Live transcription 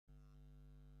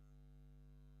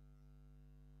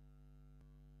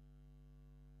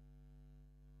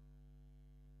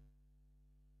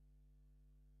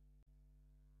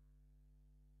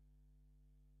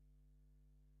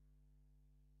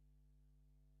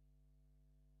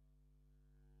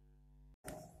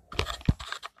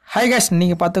Hi guys,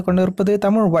 நீங்கள் பார்த்து கொண்டு இருப்பது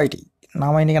TAMILYT.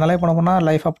 நாம் இன்றைக்கி நல்லா பண்ண போனால்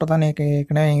லைஃப் அப்போ தான்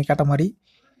ஏற்கனவே நீங்கள் கேட்ட மாதிரி.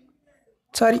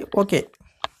 சரி, ஓகே,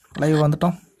 லைவ்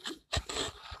வந்துட்டோம்.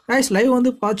 கைஸ், லைவ்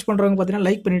வந்து வாட்ச் பண்ணுறவங்க பார்த்தீங்கன்னா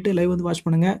லைக் பண்ணிவிட்டு லைவ் வந்து வாட்ச்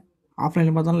பண்ணுங்கள்.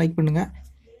 ஆஃப்லைனில் பார்த்தாலும் லைக் பண்ணுங்கள்.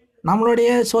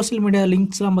 நம்மளுடைய சோஷியல் மீடியா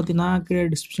லிங்க்ஸ்லாம் பார்த்தீங்கன்னா கீழே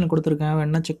டிஸ்கிரிப்ஷனில் கொடுத்துருக்கேன்,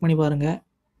 வேணால் செக் பண்ணி பாருங்கள்.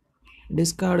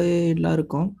 டிஸ்கார்டு எல்லாம்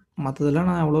இருக்கும்,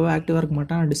 மற்றதெல்லாம் நான் அவ்வளோவா ஆக்டிவாக இருக்க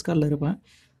மாட்டேன், டிஸ்கார்டில் இருப்பேன்.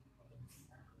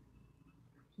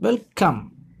 Welcome.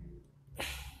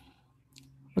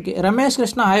 Okay, Ramesh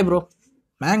Krishna hi bro.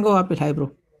 Mango apple hi bro.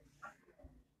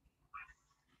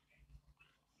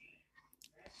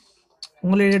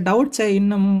 உங்களுடைய டவுட்ஸை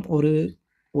இன்னும் ஒரு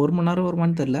மணி நேரம்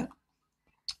வருமானு தெரில,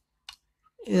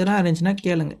 எதனா இருந்துச்சுன்னா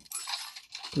கேளுங்க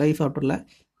லைஃப் ஆஃப்டரில்.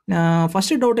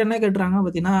 ஃபஸ்ட்டு டவுட் என்ன கேட்டுறாங்க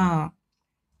பார்த்தீங்கன்னா,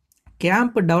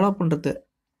 கேம்ப்பு டெவலப் பண்ணுறது.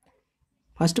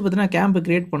 ஃபஸ்ட்டு பார்த்தீங்கன்னா கேம்ப்பு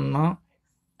க்ரியேட் பண்ணணும்.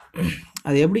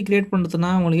 அது எப்படி க்ரியேட்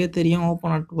பண்ணுறதுன்னா உங்களுக்கே தெரியும்.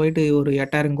 ஓப்பன் ஆட் போயிட்டு ஒரு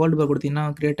 8000 கோல்டு பேர் கொடுத்தீங்கன்னா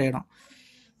க்ரியேட் ஆகிடும்.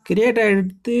 க்ரியேட்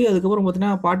ஆகிடுத்து அதுக்கப்புறம்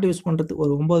பார்த்தீங்கன்னா பார்ட்டி யூஸ் பண்ணுறது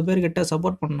ஒரு 9 பேர்கிட்ட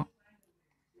சப்போர்ட் பண்ணணும்.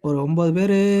 ஒரு 9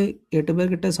 பேர் 8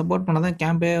 பேர்கிட்ட சப்போர்ட் பண்ணால் தான்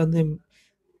கேம்பே வந்து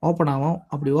ஓப்பன் ஆகும்.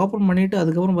 அப்படி ஓப்பன் பண்ணிவிட்டு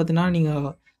அதுக்கப்புறம் பார்த்தீங்கன்னா நீங்கள்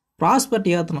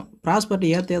ப்ராஸ்பர்ட்டி ஏற்றணும். ப்ராஸ்பர்ட்டி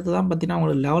ஏற்ற தான் பார்த்தீங்கன்னா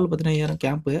உங்களுக்கு லெவல் பார்த்தீங்கன்னா ஏறும்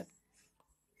கேம்ப்பு.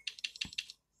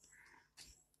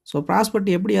 ஸோ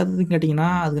ப்ராஸ்பர்ட்டி எப்படி ஏற்றுதுன்னு கேட்டிங்கன்னா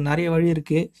அதுக்கு நிறைய வழி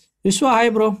இருக்குது. Vishwa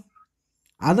hi bro.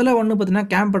 அதில் ஒன்று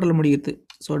பார்த்தீங்கன்னா கேம்ப் பட்டல் முடிக்கிறது.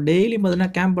 ஸோ டெய்லி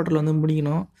பார்த்தீங்கன்னா கேம்ப் பட்டல் வந்து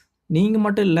முடிக்கணும். நீங்கள்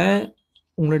மட்டும் இல்லை,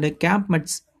 உங்களுடைய கேம்ப்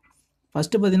மெட்ஸ்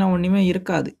ஃபஸ்ட்டு பார்த்தீங்கன்னா ஒன்றுமே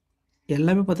இருக்காது.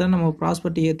 எல்லாமே பார்த்தீங்கன்னா நம்ம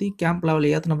ப்ராஸ்பர்ட்டி ஏற்றி கேம்ப்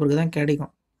லெவலில் ஏற்றின பிறகு தான்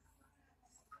கிடைக்கும்.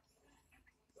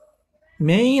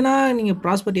 மெயினாக நீங்கள்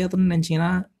ப்ராஸ்பர்ட்டி ஏற்றணும்னு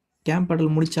நினச்சிங்கன்னா கேம்ப்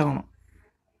பட்டல் முடிச்சாகணும்.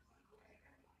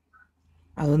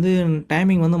 அது வந்து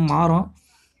டைமிங் வந்து மாறும்.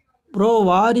 Bro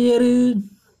warrior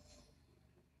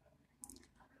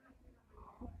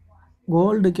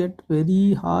gold get very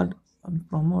hard and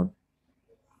promote.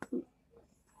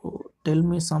 Tell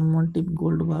me some one tip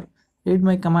gold bar. Read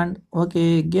my command. Okay,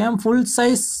 game full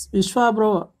size Vishwa bro.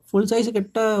 Full size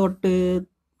கிட்ட ஒரு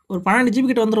 12 GB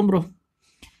கிட்ட வந்துடும் ப்ரோ.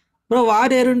 ப்ரோ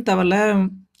வாரியருன்னு தேவையில்ல,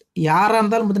 யாராக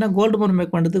இருந்தாலும் பார்த்தீங்கன்னா கோல்டு பார்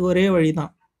மேக் பண்ணுறதுக்கு ஒரே வழி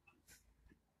தான்,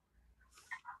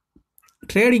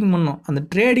 ட்ரேடிங் பண்ணணும். அந்த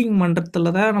ட்ரேடிங்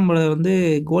பண்ணுறதுல தான் நம்மளை வந்து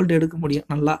கோல்டு எடுக்க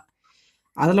முடியும் நல்லா.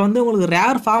 அதில் வந்து உங்களுக்கு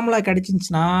ரேர் ஃபார்முலா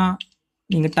கிடச்சிருந்துச்சின்னா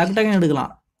நீங்கள் டக்கு டக்குன்னு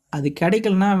எடுக்கலாம். அது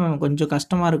கிடைக்கலன்னா கொஞ்சம்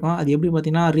கஷ்டமாக இருக்கும். அது எப்படி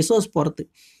பார்த்தீங்கன்னா ரிசோர்ஸ் போகிறது.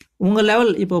 உங்கள்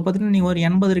லெவல் இப்போ பார்த்தீங்கன்னா நீங்கள் ஒரு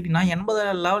 80 இருக்குன்னா 80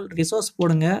 லெவல் ரிசோர்ஸ்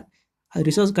போடுங்க. அது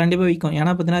ரிசோர்ஸ் கண்டிப்பாக விற்கும்.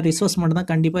 ஏன்னா பார்த்தீங்கன்னா ரிசோர்ஸ் மட்டும் தான்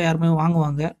கண்டிப்பாக யாருமே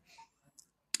வாங்குவாங்க.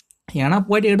 ஏன்னா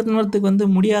போய்ட்டு எடுத்துன்னு வரத்துக்கு வந்து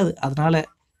முடியாது. அதனால்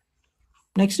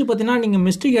நெக்ஸ்ட்டு பார்த்தீங்கன்னா நீங்கள்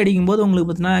மிஸ்டேக் அடிக்கும்போது உங்களுக்கு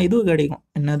பார்த்தீங்கன்னா இது கிடைக்கும்,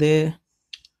 என்னது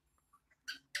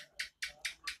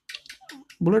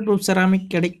புல்லட் ப்ரூஃப்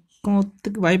செராமிக்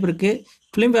கிடைக்கிறதுக்கு வாய்ப்பு இருக்குது.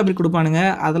 ஃபிலிம் ஃபேப்ரிக் கொடுப்பானுங்க,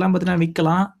 அதெல்லாம் பார்த்தீங்கன்னா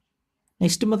விற்கலாம்.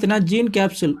 நெக்ஸ்ட்டு பார்த்தீங்கன்னா ஜீன்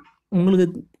கேப்சூல் உங்களுக்கு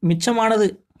மிச்சமானது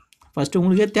ஃபஸ்ட்டு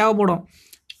உங்களுக்கே தேவைப்படும்.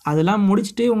 அதெல்லாம்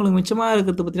முடிச்சுட்டு உங்களுக்கு மிச்சமாக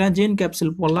இருக்கிறது பார்த்தீங்கன்னா ஜீன்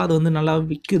கேப்சூல் போடலாம். அது வந்து நல்லா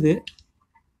விற்குது.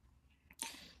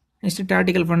 நெக்ஸ்ட்டு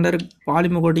டாக்டிக்கல் ஃபண்டர்,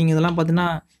 பாலிமர் கோட்டிங், இதெல்லாம் பார்த்தீங்கன்னா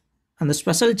அந்த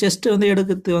ஸ்பெஷல் செஸ்ட்டு வந்து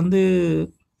எடுக்கிறது வந்து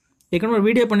ஏற்கனவே ஒரு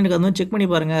வீடியோ பண்ணியிருக்கேன், அது வந்து செக் பண்ணி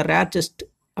பாருங்கள், ரேர் செஸ்ட்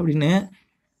அப்படின்னு.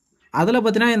 அதில்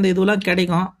பார்த்தீங்கன்னா இந்த இதுவெல்லாம்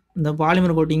கிடைக்கும், இந்த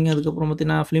பாலிமர் கோட்டிங், அதுக்கப்புறம்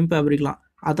பார்த்தீங்கன்னா ஃபிலிம் ஃபேப்ரிக்லாம்.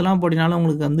 அதெல்லாம் போட்டினாலும்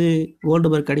உங்களுக்கு வந்து கோல்டு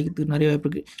பார் கிடைக்கிறதுக்கு நிறைய வாய்ப்பு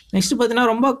இருக்குது. நெக்ஸ்ட்டு பார்த்தீங்கன்னா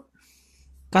ரொம்ப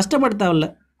கஷ்டப்பட தேவையில்ல.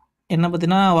 என்ன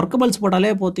பார்த்தீங்கன்னா ஒர்க்கபிள்ஸ்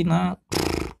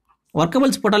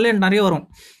போட்டாலே நிறைய வரும்.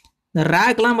 இந்த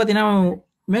ரேக்லாம் பார்த்தீங்கன்னா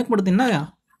மேக் பண்ணுறதுன்னா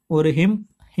ஒரு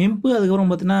ஹெம்ப்பு அதுக்கப்புறம்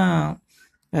பார்த்தீங்கன்னா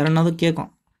வேறு என்னது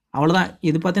கேட்கும், அவ்வளோதான்.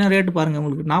 இது பார்த்தீங்கன்னா ரேட்டு பாருங்கள்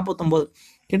உங்களுக்கு 49.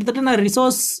 கிட்டத்தட்ட நான்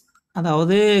ரிசோர்ஸ்,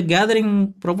 அதாவது கேதரிங்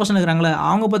ப்ரொஃபஷன் இருக்கிறாங்களே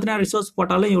அவங்க பார்த்தீங்கன்னா ரிசோர்ஸ்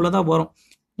போட்டாலும் இவ்வளோ தான் வரும்.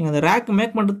 நீங்கள் அந்த ரேக்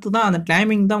மேக் பண்ணுறது தான் அந்த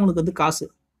டைமிங் தான் உங்களுக்கு வந்து காசு,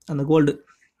 அந்த கோல்டு.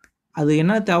 அது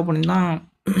என்ன தேவைப்படுதுன்னா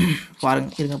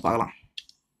பாருங்கள், இருங்க பார்க்கலாம்.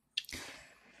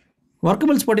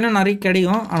 ஒர்க்கபிள்ஸ் போட்டிங்கன்னா நிறைய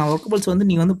கிடைக்கும். ஆனால் ஒர்க்கபிள்ஸ் வந்து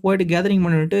நீங்கள் வந்து போய்ட்டு கேதரிங்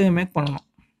பண்ணிவிட்டு மேக் பண்ணணும்.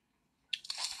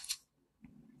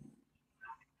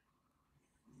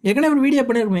 ஏற்கனவே ஒரு வீடியோ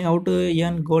பண்ணியிருக்கேன் ஹவ் டு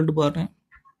ஏர்ன் கோல்டு பார்னு.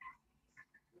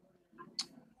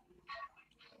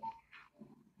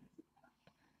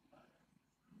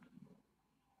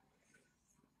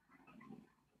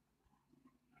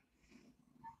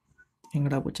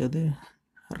 எங்கடா போச்சு அது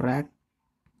ரேக்?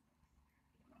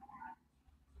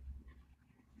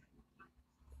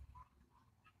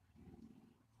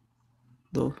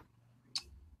 தோ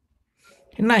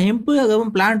என்ன ஹெம்ப்பு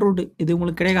அதுவும் பிளான்ட் ரூட்டு, இது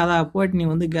உங்களுக்கு கிடைக்காதா? போய்ட்டு நீ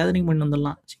வந்து கேதரிங் பண்ணி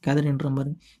வந்துடலாம். கேதரிங்ன்ற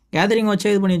மாதிரி கேதரிங்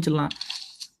வச்சே இது பண்ணி வச்சிடலாம்.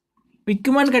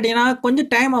 விற்குமான்னு கேட்டிங்கன்னா கொஞ்சம்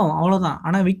டைம் ஆகும், அவ்வளோதான்.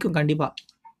 ஆனால் விற்கும் கண்டிப்பாக.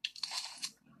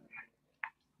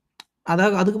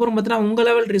 அதாவது அதுக்கப்புறம் பார்த்தீங்கன்னா உங்கள்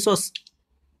லெவல் ரிசோர்ஸ்.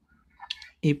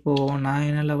 இப்போது நான்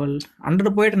என்ன லெவல் 100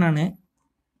 போயிட்டேன் நான்.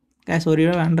 கேஷ் ஒரு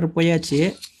 100 போயாச்சு.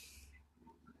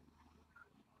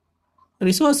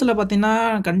 ரிசோர்ஸில் பார்த்தீங்கன்னா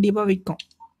கண்டிப்பாக விற்கும்.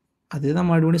 அதுதான்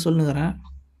மறுபடியும் சொல்லுங்கிறேன்.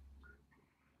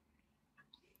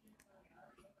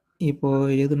 இப்போ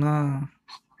எதுனா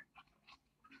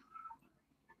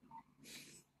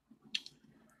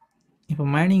இப்போ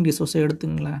மைனிங் ரிசோர்ஸை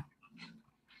எடுத்துங்களேன்.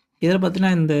 இதில்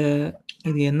பார்த்தீங்கன்னா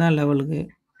இது என்ன லெவலுக்கு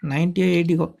 90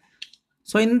 80.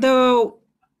 ஸோ இந்த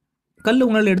கல்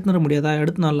உங்களால் எடுத்துன்னு வர முடியாதா?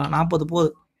 எடுத்துன்னு வரலாம். 40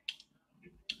 போகுது.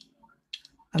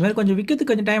 அதுமாதிரி கொஞ்சம்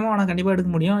விற்கிறதுக்கு கொஞ்சம் டைமாக ஆனால் கண்டிப்பாக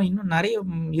எடுக்க முடியும். இன்னும் நிறைய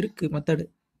இருக்குது மெத்தடு.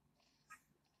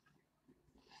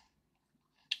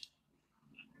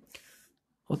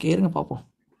 ஓகே, இருங்க பார்ப்போம்.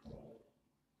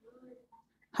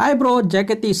 Hi bro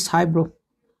Jagadish. Hi bro.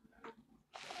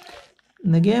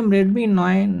 இந்த கேம் ரெட்மி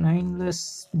 9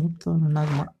 ஸ்மூத்தாக ரன்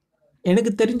ஆகுமா?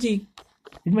 எனக்கு தெரிஞ்சு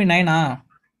ரெட்மி 9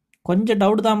 கொஞ்சம்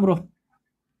டவுட் தான் ப்ரோ.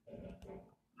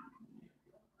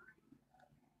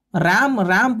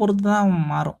 ரேம் பொறுத்து தான்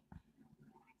மாறும்.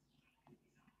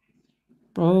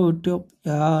 ப்ரோ யூடியூப்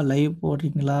லைவ்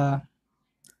போடுறீங்களா?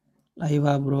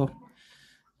 லைவா ப்ரோ?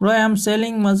 ப்ரோ ஐ ஆம்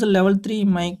selling muscle level 3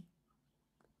 mic.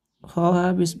 How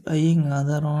is buying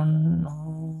other on? No.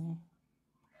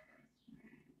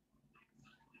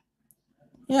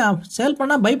 ஏன் சேல்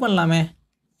பண்ணால் பை பண்ணலாமே.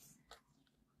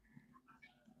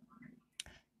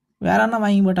 வேற என்ன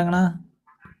வாங்கி போட்டாங்கண்ணா?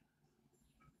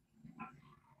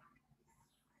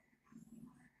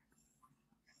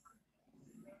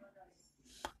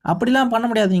 அப்படிலாம் பண்ண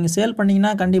முடியாது. நீங்கள் சேல்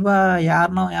பண்ணிங்கன்னா கண்டிப்பாக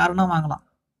யாருன்னா வாங்கலாம்.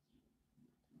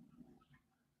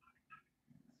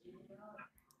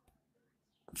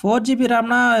 4GB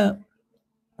ரேம்னா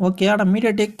okay. ஆனால்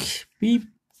மீடியாடெக்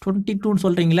P22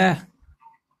 சொல்கிறீங்களே,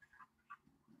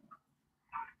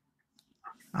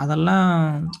 அதெல்லாம்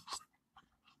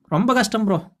ரொம்ப கஷ்டம்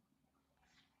ப்ரோ.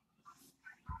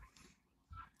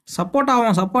 சப்போர்ட்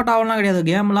ஆகலாம் கிடையாது.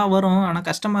 கேம்லாம் வரும், ஆனால்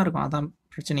கஷ்டமாக இருக்கும். அதான்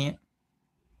பிரச்சனையே.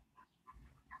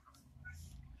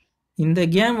 இந்த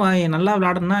கேம் நல்லா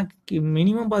விளையாடணும்னா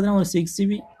மினிமம் பார்த்தீங்கன்னா ஒரு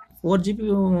 6GB 4GB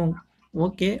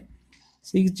ஓகே.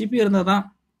 6GB இருந்தால் தான்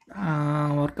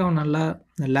ஒர்க் ஆகும் நல்லா.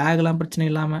 இந்த லேக்லாம் பிரச்சனை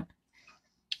இல்லாமல்.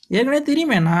 ஏற்கனவே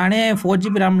தெரியுமே, நானே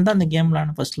 4GB ரேம் தான் இந்த கேம்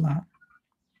விளாட்னேன் ஃபர்ஸ்ட்லாம்.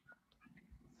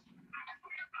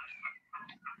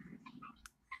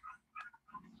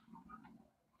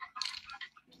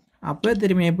 அப்போவே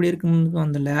தெரியுமே எப்படி இருக்குன்னு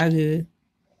அந்த லேகு.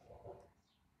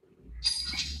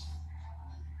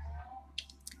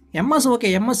 MS okay.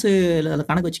 எம்எஸ் அதை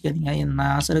கணக்கு வச்சுக்காதீங்க.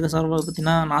 நான் இருக்க சர்வர்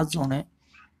பார்த்தீங்கன்னா நார்த் ஜோனு.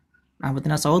 நான்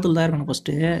பார்த்தீங்கன்னா சவுத்தில் தான் இருக்கணும்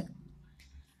ஃபஸ்ட்டு.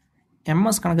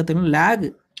 எம்எஸ் கணக்கு தெரியும்.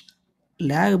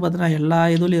 லேகு பார்த்தீங்கன்னா எல்லா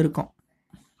இதுலேயும் இருக்கும்.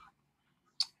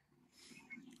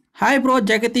 Hi bro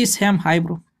Jagadish ham. Hi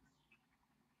bro.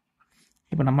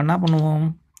 இப்போ நம்ம என்ன பண்ணுவோம்,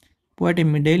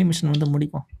 போய்ட்டு டெய்லி மிஷின் வந்து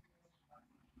முடிப்போம்.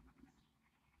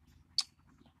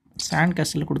 Sand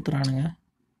castle கொடுத்துறானுங்க.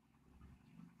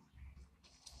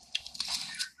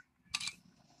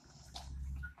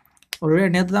 ஒரு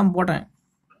நேற்று தான் போட்டேன்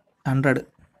 100.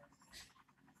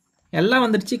 எல்லாம்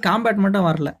வந்துடுச்சு, காம்பேட் மட்டும்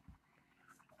வரல.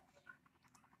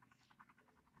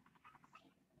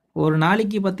 ஒரு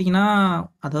நாளைக்கு பார்த்தீங்கன்னா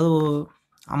அதாவது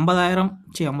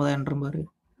 50,000 பாரு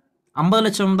 50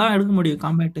 லட்சம் தான் எடுக்க முடியும்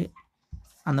காம்பேட்டு.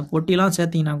 அந்த பொட்டிலாம்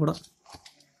சேர்த்திங்கன்னா கூட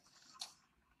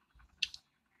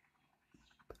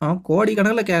அவன் கோடி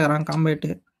கணக்கில் கேட்குறான்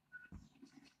காம்பேட்டு.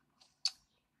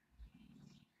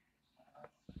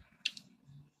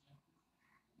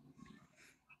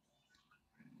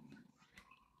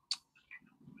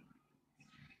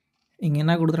 இங்கே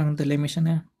என்ன கொடுக்குறாங்கன்னு தெரியல.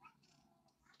 மிஷனு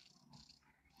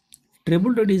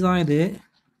ட்ரிபிள் டூட்டிஸ் தான் இது.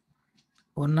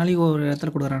 ஒரு நாளைக்கு ஒரு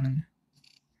இடத்துல கொடுக்குறானுங்க.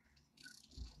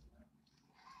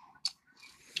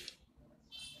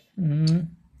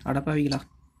 அடப்பாவிங்களா.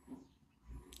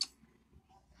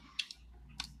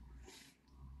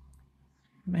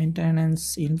 Maintenance,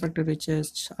 infected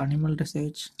research, animal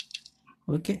research.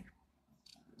 Okay.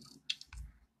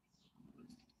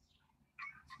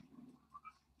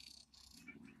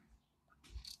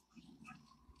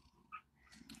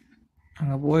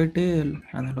 அங்கே போயிட்டு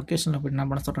அந்த லொக்கேஷனில் போய்ட்டு என்ன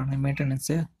பண்ண சொல்கிறாங்க,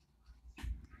 மெயின்டெனன்ஸு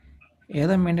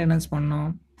எதை மெயின்டெனன்ஸ் பண்ணோம்.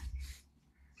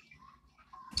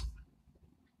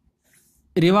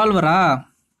 ரிவால்வரா?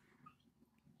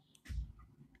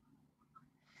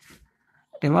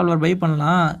 ரிவால்வர் பை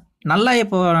பண்ணலாம். நல்லா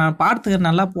இப்போ நான் பார்த்துக்கிறேன்,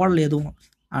 நல்லா போடல எதுவும்,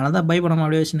 அதனால தான் பை பண்ணாமல்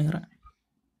அப்படியே வச்சுன்னுக்கிறேன்.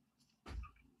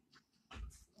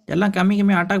 எல்லாம்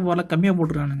கம்மி அட்டாக் போடல, கம்மியாக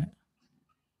போட்டுருக்கானுங்க.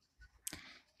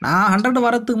 நான் 100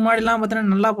 வரதுக்கு முன்னாடிலாம்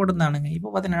பார்த்தீங்கன்னா நல்லா போட்டிருந்தானுங்க. இப்போ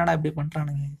பார்த்தீங்கன்னா என்னடா இப்படி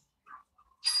பண்ணுறானுங்க.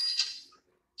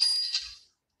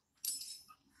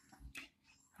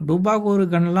 ரூபாய்க்கு ஒரு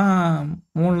கன்லாம்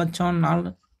 3 லட்சம்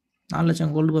 4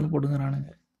 லட்சம் கோல்டு பர் போட்டுங்கிறானுங்க.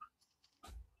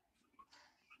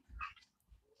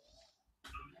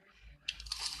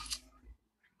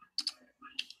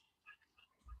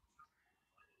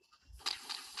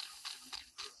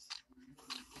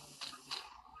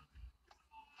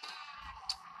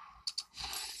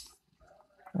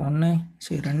 ஒன்று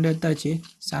சரி 2 எடுத்தாச்சு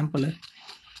சாம்பிள்.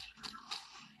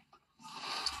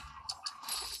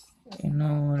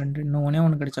 இன்னும் 2 இன்னும்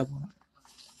ஒன்று கிடைச்சா போதும்.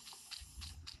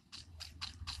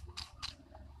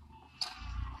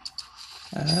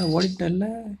 ஓடிட்டல.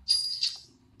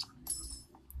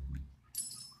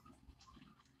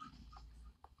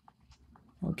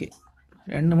 ஓகே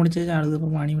 2 முடிச்சாச்சு.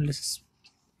 அதுக்கப்புறமா animals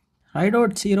right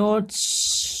out 0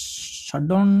 shut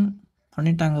down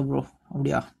பண்ணிட்டாங்க ப்ரோ.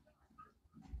 அப்படியா?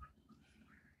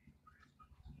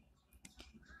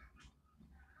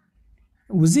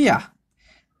 உசியா?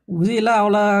 உசியெல்லாம்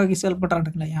அவ்வளோ சேல்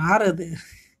பண்ணுறானுங்களா? யார் அது?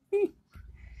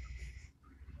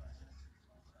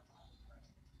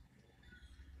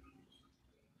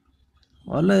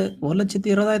 ஒரு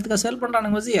 1,20,000 சேல்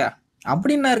பண்ணுறானுங்க உசியா?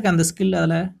 அப்படின்னா இருக்கு அந்த ஸ்கில்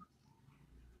அதில்.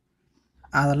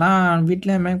 அதெல்லாம்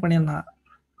வீட்டிலே மேக் பண்ணிடலாம்.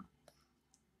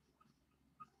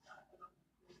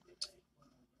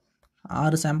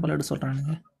 6 சாம்பிள் எடுத்து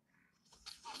சொல்கிறானுங்க.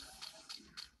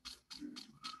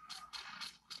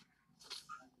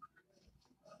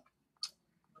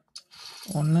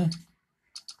 ஒன்று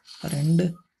 2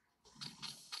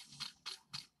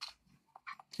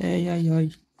 ஏய்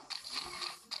 3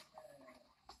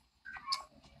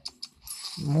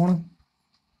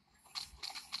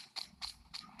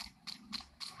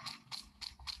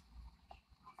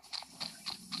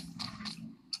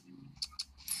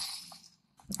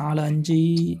 4 5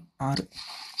 6.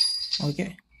 ஓகே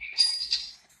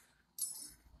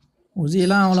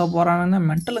உசியெல்லாம் அவ்வளோ போகிறானுன்னா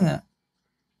மென்டலுங்க.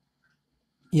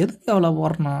 எதுக்கு அவ்வளோ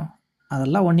போடுறணும்?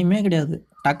 அதெல்லாம் ஒன்றுமே கிடையாது.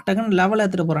 டக்குன்னு லெவல்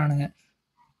ஏற்றிட்டு போகிறானுங்க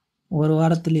ஒரு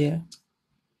வாரத்துலேயே.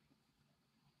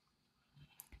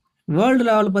 வேர்ல்டு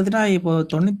லெவல் பார்த்தீங்கன்னா இப்போ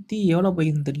 90 எவ்வளோ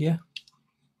போயிருந்து தெரியலையா?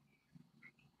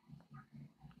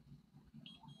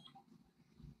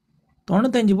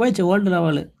 95 போயிடுச்சு வேர்ல்டு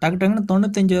லெவலு. டக்குன்னு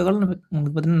 95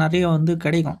 உங்களுக்கு பார்த்தீங்கன்னா நிறைய வந்து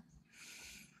கிடைக்கும்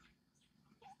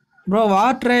ப்ரோ.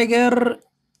 வார் ட்ரைகர்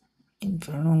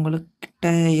உங்கள்கிட்ட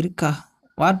இருக்கா?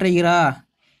 வார் ட்ரைகரா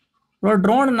ப்ரோ?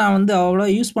 ட்ரோன் நான் வந்து அவ்வளோ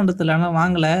யூஸ் பண்ணுறது இல்லை, ஆனால்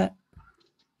வாங்கலை.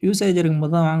 யூசேஜ்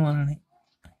இருக்கும்போது தான் வாங்குவேன் நான்.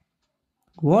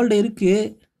 கோல்டு இருக்குது,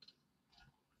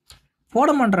 போட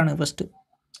மாட்டேறானுங்க. ஃபஸ்ட்டு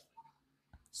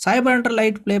சைபர் ஹண்டர்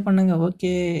லைட் ப்ளே பண்ணுங்க.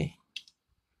 ஓகே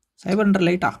சைபர் ஹண்டர்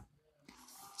லைட்டா?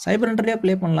 சைபர் ஹண்டரே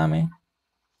ப்ளே பண்ணலாமே.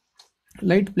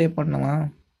 லைட் ப்ளே பண்ணுமா?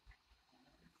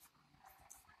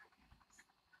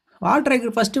 வால்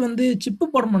ட்ரைக்கர் ஃபஸ்ட்டு வந்து சிப்பு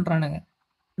போட மாட்டானுங்க,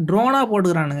 ட்ரோனாக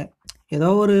போட்டுக்கிறானுங்க. ஏதோ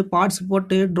ஒரு பார்ட்ஸ்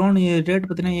போட்டு ட்ரோன் ரேட்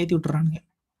பார்த்தீங்கன்னா ஏற்றி விட்டுறானுங்க.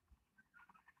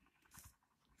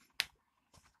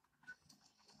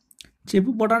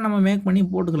 சிப்பு போட்டால் நம்ம மேக் பண்ணி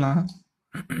போட்டுக்கலாம்.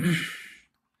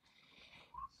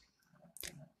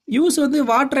 யூஸ் வந்து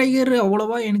வாட் ட்ரைகர்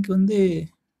அவ்வளோவா எனக்கு வந்து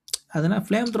அதெல்லாம்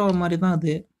ஃப்ளேம் த்ரோவர் மாதிரி தான்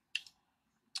அது.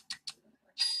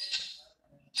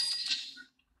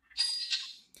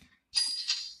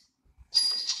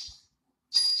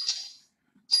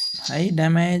 High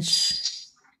damage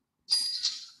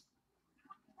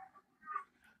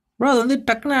bro. அது வந்து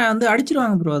டக்குன்னு வந்து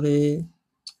அடிச்சிருவாங்க ப்ரோ. அது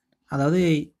அதாவது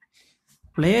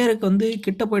பிளேயருக்கு வந்து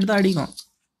கிட்ட போயிட்டு தான் அடிக்கும்.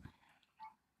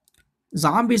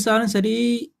 ஜாம்பிஸாலும் சரி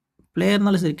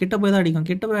பிளேயர்னாலும் சரி கிட்ட போய் தான் அடிக்கும்.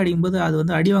 கிட்ட போய் அடிக்கும்போது அது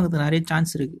வந்து அடி வாங்கிறதுக்கு நிறைய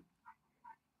சான்ஸ் இருக்குது.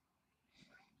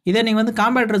 இதே நீங்கள் வந்து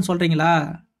காம்பேட்டர்னு சொல்கிறீங்களா,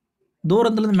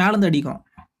 தூரத்துலேருந்து மேலேருந்து அடிக்கும்.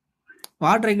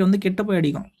 வாட்ரைக்கு வந்து கிட்ட போய்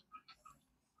அடிக்கும்.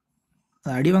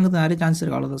 அது அடி வாங்கிறதுக்கு நிறைய சான்ஸ்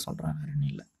இருக்குது. அவ்வளோதான் சொல்கிறேன், வேறு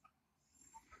ஒன்றும் இல்லை.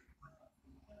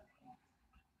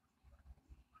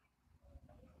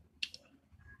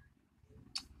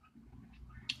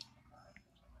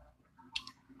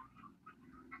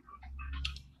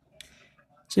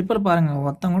 சிப்பர் பாருங்க,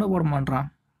 ஒருத்தன் கூட போட மாட்டான்.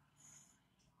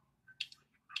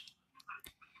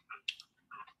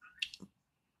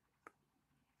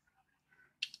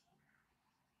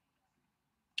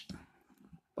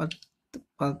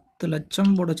 பத்து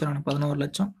லட்சம் போட்டு வச்சிருக்கானு, 11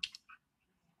 லட்சம்.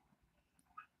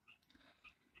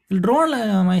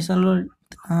 ட்ரோனில் மைசல்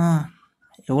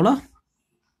எவ்வளோ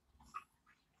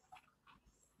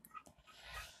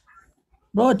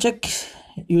ப்ரோ? Check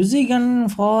யூசிகன்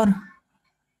for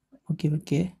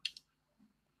okay.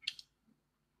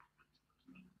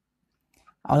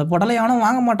 அதை போட்டாலும் எவனும்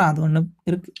வாங்க மாட்டான். அது ஒன்று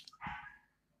இருக்கு.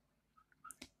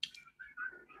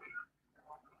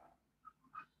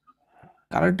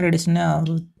 கலர் ட்ரெடிஷனே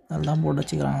அவர் அதெல்லாம் போட்டு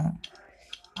வச்சுக்கிறாங்க.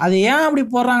 அது ஏன் அப்படி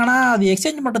போடுறாங்கன்னா, அது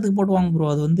எக்ஸ்சேஞ்ச் பண்ணுறதுக்கு போட்டுவாங்க ப்ரோ.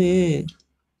 அது வந்து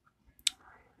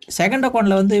செகண்ட்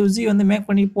அக்கௌண்ட்டில் வந்து யூசி வந்து மேக்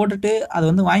பண்ணி போட்டுட்டு அதை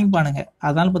வந்து வாங்கிப்பானுங்க.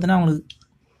 அதனால பார்த்தீங்கன்னா அவங்களுக்கு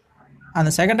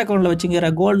அந்த செகண்ட் அக்கௌண்ட்டில்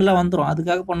வச்சுக்கிற கோல்டெலாம் வந்துடும்.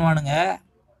 அதுக்காக பண்ணுவானுங்க.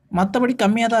 மற்றபடி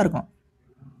கம்மியாக தான் இருக்கும்.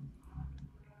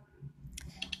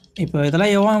 இப்போ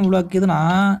இதெல்லாம் எவ்வளோ இவ்வளோ இருக்குதுன்னா,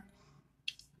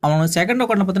 அவனுக்கு செகண்ட்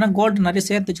அக்கௌண்ட்டில் பார்த்தீங்கன்னா கோல்டு நிறைய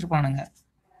சேர்த்து வச்சுருப்பானுங்க.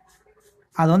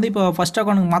 அது வந்து இப்போ ஃபஸ்ட்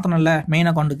அக்கௌண்ட்டுக்கு மாற்றணும்ல, மெயின்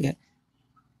அக்கௌண்ட்டுக்கு.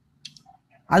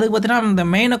 அதுக்கு பார்த்தீங்கன்னா இந்த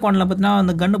மெயின் அக்கௌண்ட்டில் பார்த்தீங்கன்னா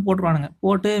அந்த கன்று போட்டுருவானுங்க,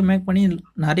 போட்டு மேக் பண்ணி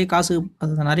நிறைய காசு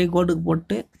அது நிறைய கோல்டுக்கு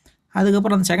போட்டு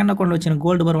அதுக்கப்புறம் அந்த செகண்ட் அக்கௌண்ட் வச்சு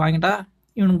கோல்டு பார் வாங்கிட்டா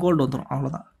இவனுக்கு கோல்டு வந்துடும்.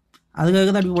 அவ்வளோதான். அதுக்காக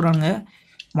தான் அப்படி போடுறாங்க.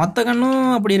 மற்ற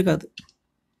கன்னும் அப்படி இருக்காது.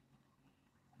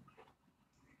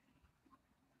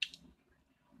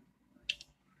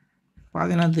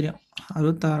 பார்த்தீங்கன்னா தெரியும்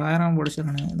 66,000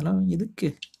 போடுச்சிருக்கானுங்க. இதெல்லாம் எதுக்கு?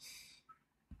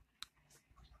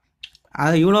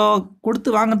 அது இவ்வளோ கொடுத்து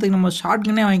வாங்கிறதுக்கு நம்ம ஷார்ட்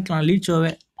கன்னே வாங்கிக்கலாம்,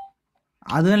 லீட்ஸோவே.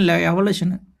 அதுவும்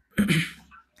எவல்யூஷனு.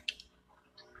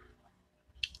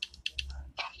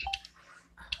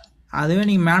 அதுவே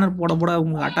நீங்கள் மேனர் போட போட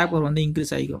உங்களுக்கு அட்டாக் பவர் வந்து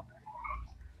இன்க்ரீஸ் ஆகிக்கும்.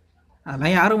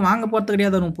 அதெல்லாம் யாரும் வாங்க போகிறது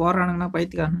கிடையாது. அவங்க போடுறானுங்கன்னா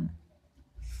பைத்தியக்காரனுங்க.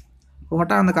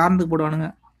 போட்டால் அந்த காரணத்துக்கு போடுவானுங்க.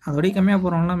 அதோடய கம்மியாக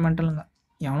போகிறவங்களாம் மென்டலுங்க.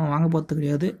 எவனும் வாங்க போகிறது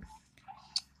கிடையாது.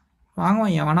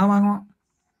 வாங்குவான், எவனா வாங்குவான்.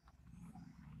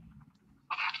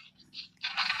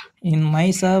 இன் மை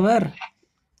சர்வர்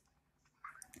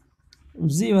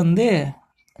உசி வந்து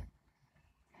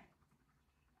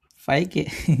 5K.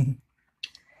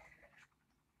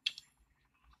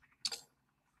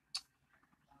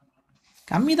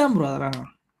 கம்மி தான் ப்ரோ. அதெல்லாம்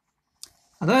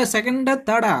அதாவது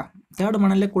தேர்டு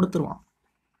மணல்லே கொடுத்துருவான்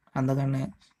அந்த கன்று.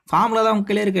 ஃபார்மில் தான்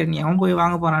கிளியர் இருக்கு. நீ அவன் போய்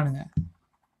வாங்க போகிறானுங்க.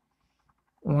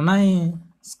 ஒன்றா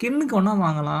ஸ்கின்னுக்கு ஒன்றா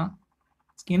வாங்கலாம்.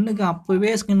 ஸ்கின்னுக்கு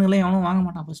அப்போவே ஸ்கின்னுலாம் எவனும் வாங்க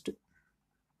மாட்டான் ஃபஸ்ட்டு.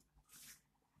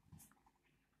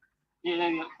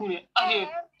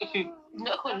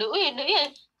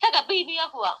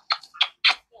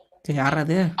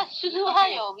 யாராது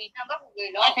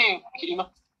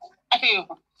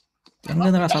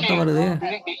எங்க சத்தம் வருது?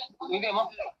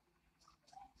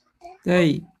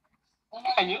 ஏய்,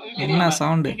 என்ன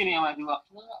சவுண்டு?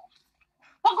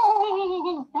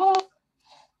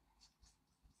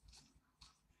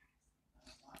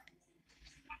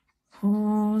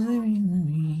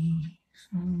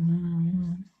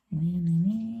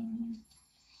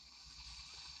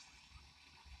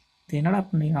 என்னடா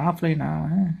பண்ணீங்க ஆஃப்லைனா?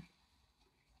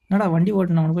 என்னடா வண்டி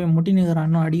ஓட்டுன அவனை போய் முட்டி நிற்கிறான்,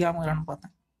 இன்னும் அடிக்காமக்கிறான்னு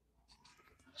பார்த்தேன்.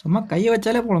 சும்மா கையை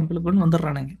வச்சாலே போகலாம், பிள்ளைன்னு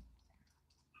வந்துடுறானுங்க.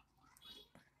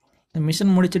 இந்த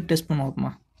மிஷின் முடிச்சுட்டு டெஸ்ட்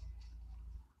பண்ணுவோம்மா.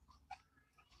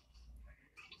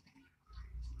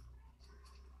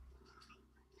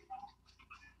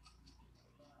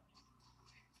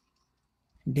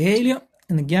 டெய்லியும்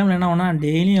இந்த கேமில் என்ன ஒன்றா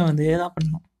டெய்லியும் வந்து தான்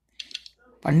பண்ணணும்,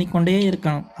 பண்ணிக்கொண்டே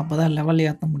இருக்கணும். அப்போ தான் லெவல்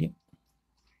ஏற்ற முடியும்.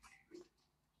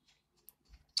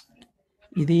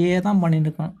 இதையே தான் பண்ணிட்டு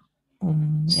இருக்கணும்.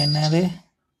 என்னது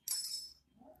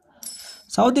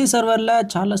சவுதி சர்வரில்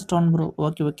சார்லஸ்டோன் ப்ரோ.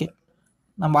 ஓகே.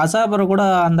 நம்ம அசாபரை கூட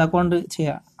அந்த அக்கௌண்ட்டு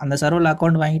அந்த சர்வரில்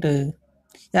அக்கௌண்ட் வாங்கிட்டு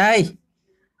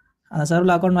அந்த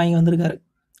சர்வரில் அக்கௌண்ட் வாங்கி வந்திருக்காரு.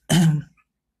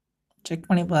 செக்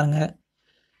பண்ணி பாருங்க.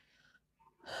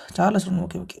 சார்லஸ்டோன்.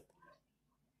 ஓகே.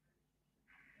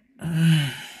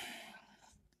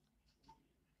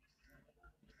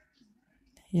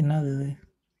 என்னது இது?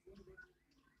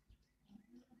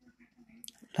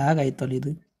 லாக் ஆயித்தோல்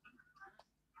இது.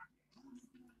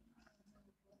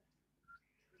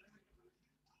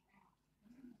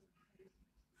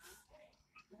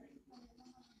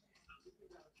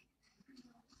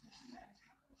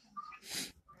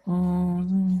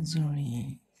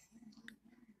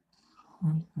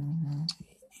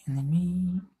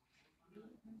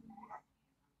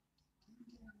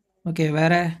 ஓகே,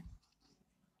 வேற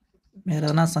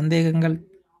எதனா சந்தேகங்கள்,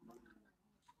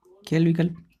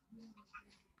 கேள்விகள்?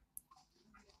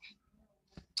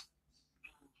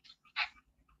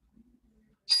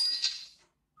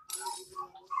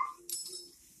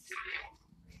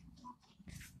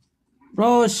 ப்ரோ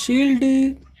ஷீல்டு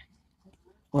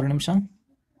ஒரு நிமிஷம்.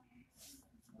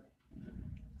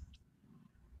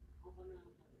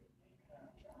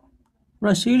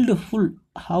 Bro shield full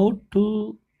how to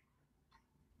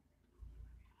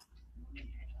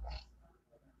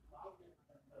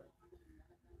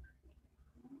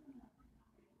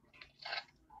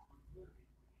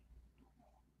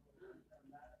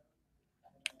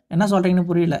என்ன சொல்கிறீங்கன்னு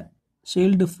புரியல.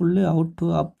 Shield full out to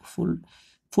up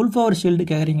full power shield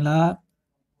கேட்குறீங்களா?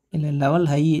 இல்லை லெவல்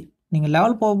ஹை? நீங்கள்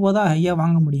லெவல் போக தான் ஹையாக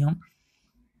வாங்க முடியும்.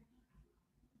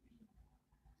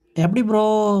 எப்படி ப்ரோ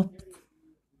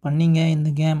பண்ணீங்க இந்த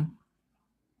கேம்?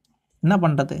 என்ன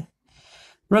பண்ணுறது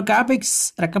ப்ரோ? கேபிக்ஸ்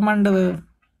ரெக்கமெண்டு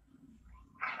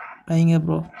வைங்க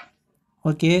ப்ரோ.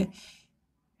 ஓகே,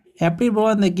 எப்படி ப்ரோ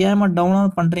இந்த கேமை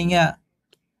டவுன்லோட் பண்ணுறீங்க?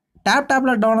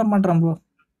 டேப்பில் டவுன்லோட் பண்ணுறேன் ப்ரோ.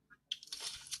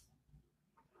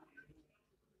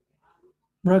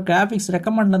 கிராஃபிக்ஸ்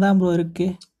ரெக்கமெண்டில் தான் ப்ரோ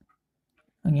இருக்குது.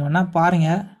 நீங்கள் வேணால்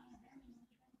பாருங்கள்.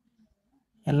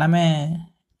 எல்லாமே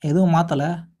எதுவும் மாற்றலை,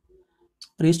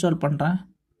 ரீஸ்டோர் பண்ணுறேன்.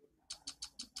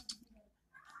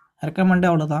 ரெக்கமெண்டே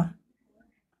அவ்வளோதான்.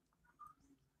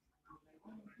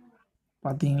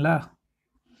 பார்த்தீங்களா?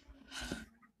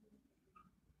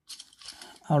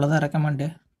 அவ்வளோதான் ரெக்கமெண்டு,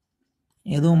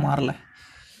 எதுவும் மாறல.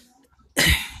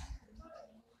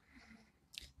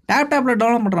 டேப்பில்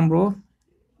டவுன்லோட் பண்ணுறேன் ப்ரோ.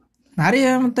 நிறைய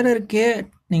மெத்தட் இருக்குது.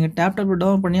 நீங்கள் டேப்பில்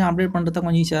டவுன்லோட் பண்ணி அப்டேட் பண்ணுறது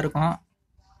கொஞ்சம் ஈஸியாக இருக்கும்.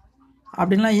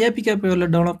 அப்படின்லாம் ஏபிகே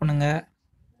பிளேயரில் டவுன்லோட் பண்ணுங்கள்.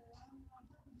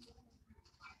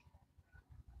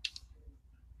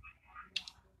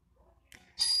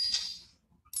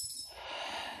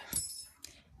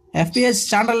 எஃபிஎஸ்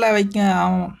சேனலில்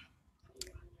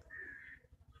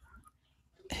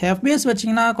எஃபிஎஸ்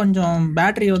வச்சிங்கன்னா கொஞ்சம்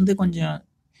பேட்ரி வந்து கொஞ்சம்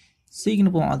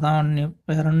சீக்கிரம் போகும். அதான்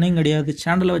வேறு ஒன்றும் கிடையாது.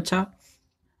 சேனலில் வச்சா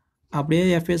அப்படியே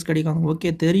எஃபிஎஸ் கிடைக்கும். ஓகே,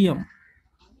 தெரியும்.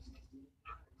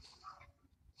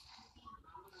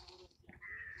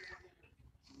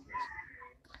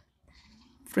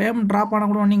 ஃப்ரேம் ட்ராப் ஆனால்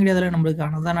கூட ஒன்றும் கிடையாதுல்ல நம்மளுக்கு.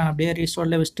 ஆனால் தான் நான் அப்படியே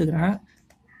ரீஸ்டோரில் வச்சுட்டுக்கிறேன்.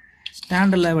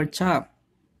 ஸ்டாண்டில் வச்சா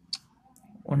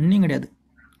ஒன்றும் கிடையாது,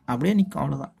 அப்படியே நிற்கும்.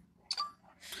 அவ்வளோதான்.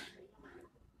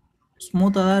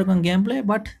 ஸ்மூத்தாக தான் இருக்கும் game play,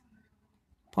 but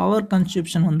power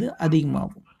consumption வந்து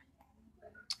அதிகமாகும்.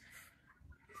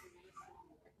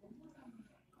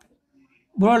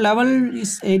 Bro level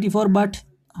is 84 but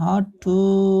hard to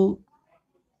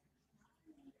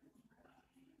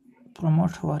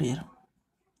promote warrior.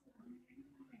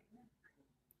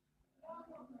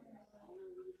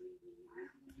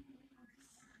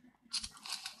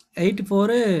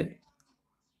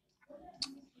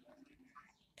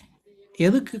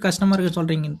 எதுக்கு கஸ்டமருக்கு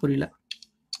சொல்கிறீங்கன்னு புரியல.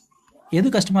 எது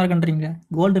கஸ்டமர் இருக்குன்றீங்க?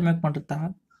 கோல்டு மேக் பண்ணுறதா,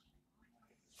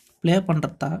 ப்ளே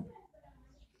பண்ணுறதா?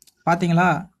 பார்த்தீங்களா,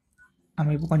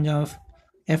 நம்ம இப்போ கொஞ்சம்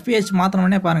எஃபிஎஸ்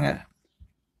மாற்றினோடனே பாருங்கள்,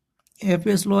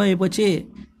 எஃபிஎஸ் லோ ஆகி போச்சு.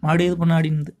 மறுபடியும் இது பண்ண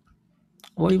அடிந்து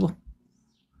ஓய்வோ.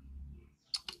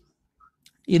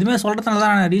 இதுமாரி சொல்கிறதுனால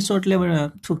தான் நான் ரீசோர்ட்லேயே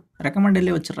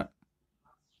ரெக்கமெண்டட்லேயே வச்சிடறேன்.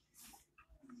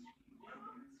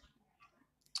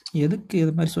 எதுக்கு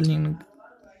இது மாதிரி சொல்லிங்க?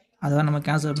 அதான் நம்ம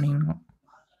கேன்சல் பண்ணிக்கணும்.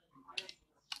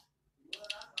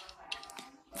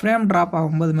 ஃப்ரேம் ட்ராப்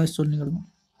ஆகும்போது மாதிரி சொல்லிக்கணும்.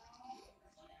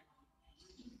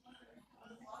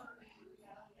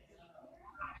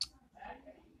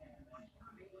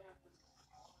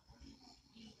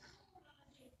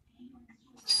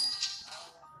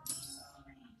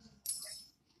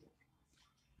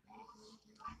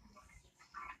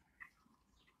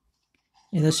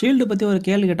 இதை ஷீல்டு பற்றி ஒரு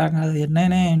கேள்வி கேட்டாங்க, அது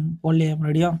என்னன்னு போடலையே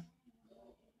முன்னாடியும்.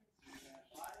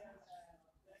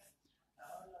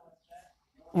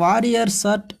 Warrior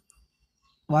shirt,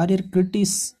 warrior grid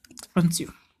is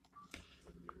expensive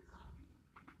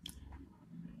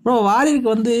bro. வாரியருக்கு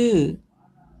வந்து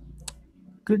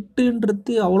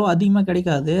கிரிட்டுன்றது அவ்வளோ அதிகமாக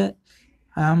கிடைக்காது.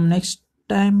 Next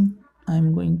time I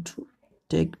am going to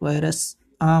take virus.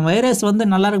 Virus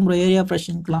வந்து நல்லா இருக்கும் bro, area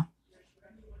ஃப்ரெஷனுக்குலாம்.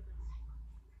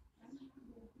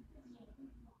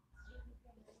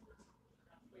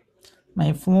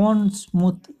 My phone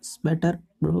smooth is better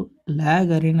bro. Lakh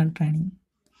arena training,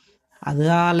 அது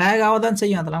லேக் ஆக தான்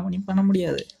செய்யும், அதெல்லாம் பண்ண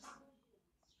முடியாது.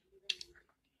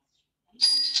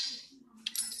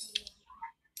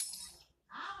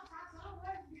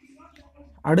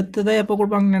 அடுத்ததான் எப்போ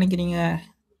கொடுப்பாங்கன்னு நினைக்கிறீங்க?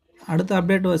 அடுத்த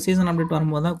அப்டேட், சீசன் அப்டேட்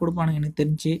வரும்போது தான் கொடுப்பானுங்க எனக்கு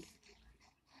தெரிஞ்சு.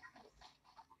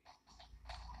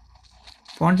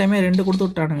 போன டைமே 2 கொடுத்து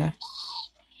விட்டானுங்க,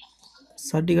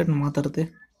 சர்டிஃபிகேட் மாற்றுறது,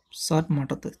 ஷார்ட்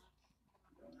மாட்டுறது.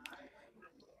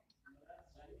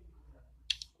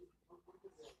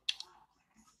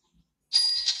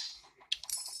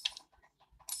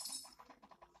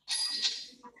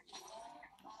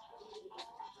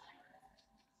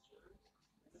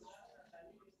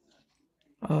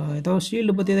 ஏதோ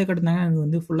ஷீல்டு பற்றி எதாவது கட்டுனாங்க, எனக்கு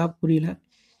வந்து ஃபுல்லாக புரியல.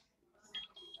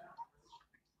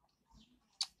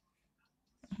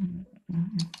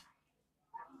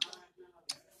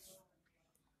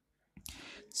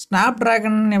 ஸ்னாப்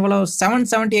ட்ராகன் எவ்வளோ?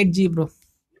 778G bro,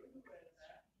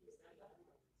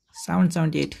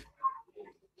 778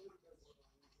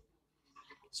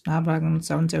 snap dragon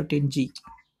 778G.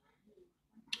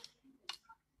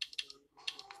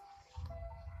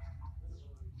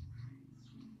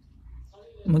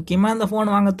 முக்கியமாக இந்த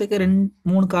ஃபோன் வாங்கிறதுக்கு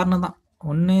 3 காரணம் தான்.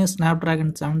 ஒன்று ஸ்னாப்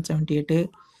ட்ராகன் 778,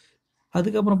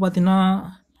 அதுக்கப்புறம் பார்த்தீங்கன்னா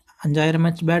 5000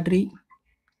 mAh பேட்ரி,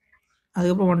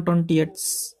 அதுக்கப்புறம் 120 Hz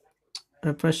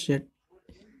ரெஃப்ரெஷ் ரேட்.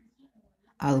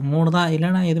 அது 3 தான்.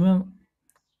 இல்லைன்னா எதுவுமே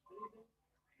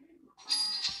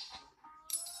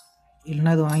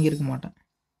இது வாங்கியிருக்க மாட்டேன்.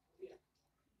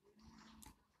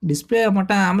 டிஸ்பிளே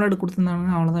மட்டும் AMOLED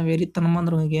கொடுத்துருந்தாங்கன்னா அவ்வளோதான், வெறித்தனமாக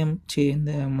இருந்திருக்கும் கேம்.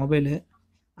 இந்த மொபைலு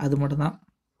அது மட்டும்தான்.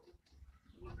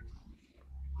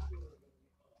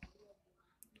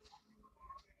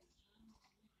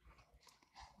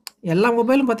 எல்லா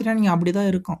மொபைலும் பார்த்தீங்கன்னா நீங்கள் அப்படி தான்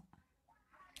இருக்கும்,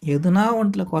 எதுனா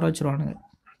ஒன்றில் குறை வச்சுருவானுங்க.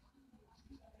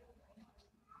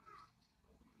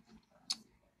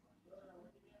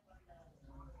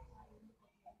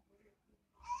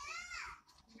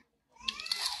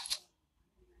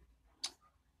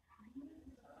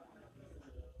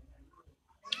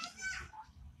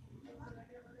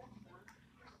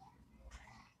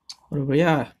 ஒரு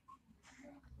வழியாக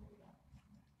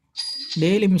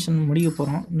டெய்லி மிஷன் முடிக்க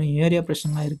போகிறோம். இன்னும் ஏரியா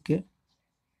பிரச்சனைலாம் இருக்குது.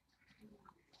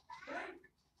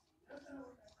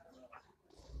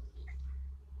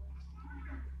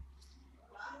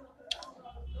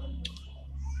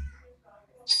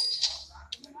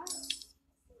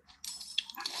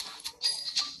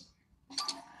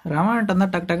 ரவான்ட்டு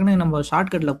இருந்தால் டக்கு டக்குன்னு நம்ம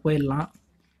ஷார்ட்கட்டில் போயிடலாம்.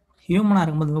 ஹியூமனாக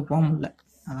இருக்கும்போது போக முடியல.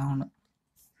 அதான் ஒன்று.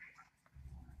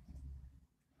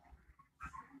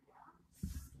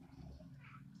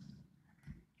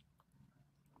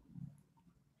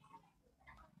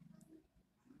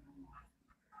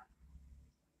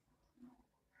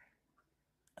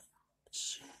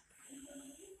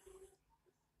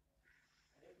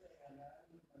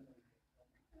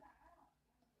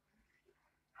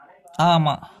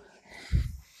 ஆமாம்,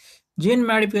 ஜீன்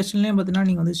மாடிஃபிகேஷன்லேயும் பார்த்தீங்கன்னா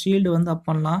நீங்கள் வந்து ஷீல்டு வந்து அப்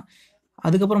பண்ணலாம்.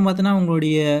 அதுக்கப்புறம் பார்த்தீங்கன்னா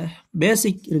உங்களுடைய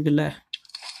பேசிக் இருக்குல்ல,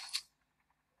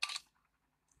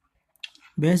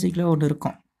 பேசிக்கில் ஒன்று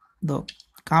இருக்கும், இதோ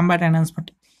காம்பேட்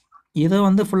என்ஹான்ஸ்மெண்ட். இதை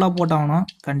வந்து ஃபுல்லாக போட்டாகணும்,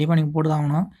 கண்டிப்பாக நீங்கள் போட்டு தான்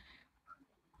ஆகணும்.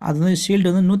 அது வந்து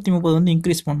ஷீல்டு வந்து 130 வந்து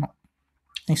இன்க்ரீஸ் பண்ணணும்.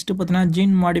 நெக்ஸ்ட்டு பார்த்தீங்கன்னா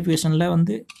ஜீன் மாடிஃபிகேஷனில்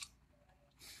வந்து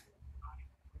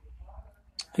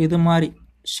இது மாதிரி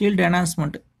ஷீல்டு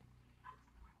என்ஹான்ஸ்மெண்ட்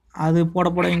அது போட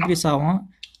போட இன்க்ரீஸ் ஆகும்.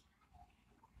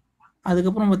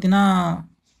 அதுக்கப்புறம் பார்த்தீங்கன்னா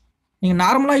நீங்கள்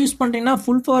நார்மலாக யூஸ் பண்ணுறீங்கன்னா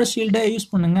ஃபுல் பவர் ஷீல்டே யூஸ்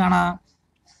பண்ணுங்கள். ஆனால்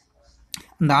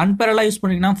இந்த அன்பேரலாக யூஸ்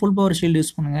பண்ணிங்கன்னா ஃபுல் பவர் ஷீல்டு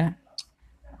யூஸ் பண்ணுங்கள்.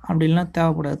 அப்படி இல்லைனா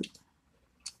தேவைப்படாது.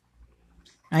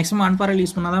 மேக்ஸிமம் அன்பேரல்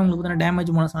யூஸ் பண்ணால் தான் உங்களுக்கு பார்த்தீங்கன்னா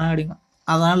டேமேஜ் போனஸ்லாம் கிடைக்கும்.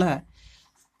 அதனால்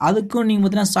அதுக்கும் நீங்கள்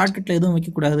பார்த்தீங்கன்னா ஷார்ட்கட்டில் எதுவும்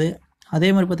வைக்கக்கூடாது.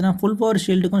 அதே மாதிரி பார்த்தீங்கன்னா ஃபுல் பவர்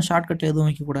ஷீல்டுக்கும் ஷார்ட்கட்டில் எதுவும்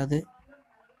வைக்கக்கூடாது.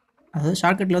 அதாவது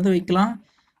ஷார்ட்கட்டில் வந்து வைக்கலாம்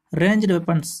ரேஞ்சு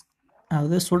வெப்பன்ஸ்,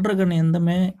 அதாவது சுடுற கன்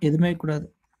எதுவுமே வைக்கக்கூடாது.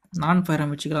 நான்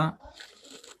ஃபயரம் வச்சுக்கலாம்,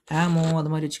 ஆமோ அது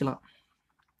மாதிரி வச்சுக்கலாம்.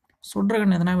 சுடுற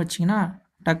கன் எதனா வச்சிங்கன்னா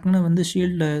டக்குன்னு வந்து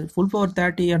ஷீல்டு ஃபுல் பவர்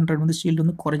 30-100 வந்து ஷீல்டு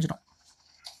வந்து குறைஞ்சிடும்.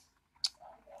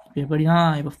 இப்போ எப்படின்னா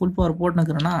இப்போ ஃபுல் பவர்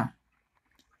போட்டுனுக்குறேன்னா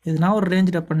எதுனா ஒரு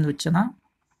ரேஞ்ச் வெப்பன் வச்சேன்னா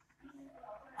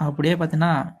அப்படியே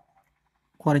பார்த்தீங்கன்னா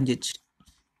குறைஞ்சிச்சு,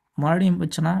 மறுபடியும்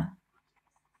வச்சேன்னா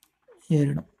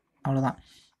ஏறிடும். அவ்வளோதான்.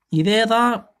 இதே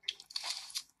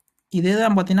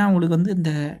தான் பார்த்தீங்கன்னா உங்களுக்கு வந்து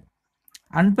இந்த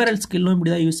அன்பேரல் ஸ்கில்லும்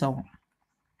இப்படி தான் யூஸ் ஆகும்.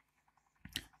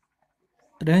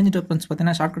 ரேஞ்ச் வெப்பன்ஸ்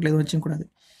பார்த்தீங்கன்னா ஷார்ட்கட்டில் எதுவும் வச்சுக்கூடாது.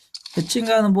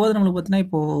 வச்சுங்காத போது நம்மளுக்கு பார்த்தீங்கன்னா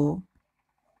இப்போது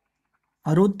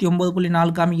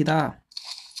 69.4 காமிக்குதா.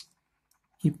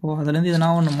 இப்போது அதுலேருந்து எதனா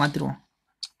ஒன்று மாற்றிடுவோம்.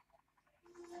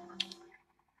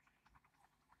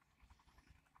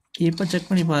 இப்போ செக்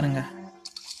பண்ணி பாருங்கள்,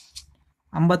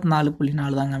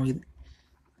 54.4 தான் காமிக்குது.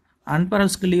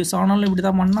 அன்பேரல் ஸ்கில் யூஸ் ஆனாலும் இப்படி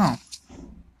தான் பண்ணோம்,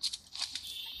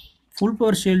 ஃபுல்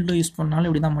பவர் ஷீல்டு யூஸ் பண்ணாலும்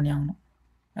இப்படி தான் பண்ணி ஆகணும்.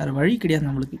 வேறு வழி கிடையாது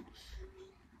நம்மளுக்கு.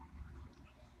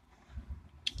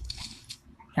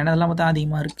 ஏன்னா அதெல்லாம் பார்த்தா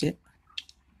அதிகமாக இருக்குது.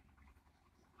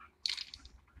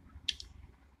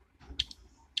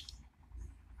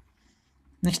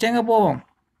 நெக்ஸ்ட் எங்கே போவோம்?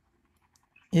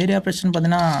 ஏரியா பிரச்சனை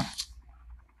பார்த்தீங்கன்னா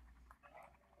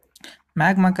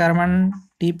magma கேரமன்,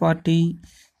 tea party,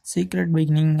 secret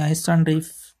beginning, ஐஸ்டான்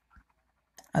reef.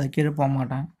 அது கீழே போக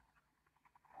மாட்டேன்.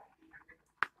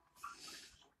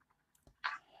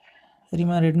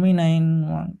 தெரியாமல் ரெட்மி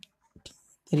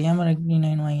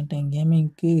 9 வாங்கிட்டேன்.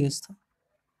 கேமிங்க்கு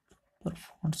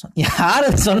யார்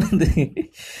சொன்னது?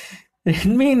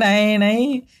 ரெட்மி 9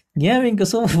 கேமிங்க்கு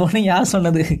சூப்பர் ஃபோனு யார்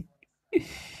சொன்னது?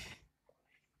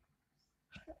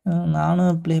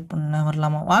 நானும் ப்ளே பண்ண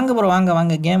வரலாமா? வாங்க ப்ரோ,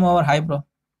 வாங்க. Game over. Hi bro.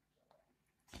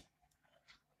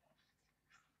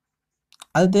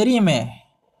 அது தெரியுமே,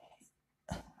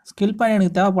 ஸ்கில் பாயிண்ட்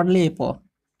எனக்கு தேவைப்படலையே இப்போது.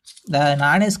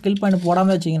 நானே ஸ்கில் பாயிண்ட்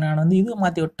போடாமல் வச்சுக்கேன். நான் வந்து இது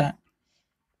மாற்றி விட்டேன்,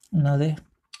 என்னது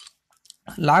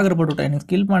லாகர் போட்டு விட்டேன். எனக்கு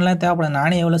ஸ்கில் பாயிண்ட்லாம் தேவைப்படாது.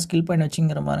 நானே எவ்வளோ ஸ்கில் பாயிண்ட்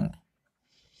வச்சுங்கிற பாருங்க.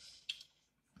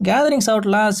 கேதரிங்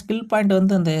சவுட்லாம் ஸ்கில் பாயிண்ட்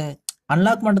வந்து அந்த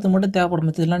அன்லாக் பண்ணுறதுக்கு மட்டும்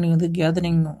தேவைப்படும். இதெல்லாம் நீங்கள் வந்து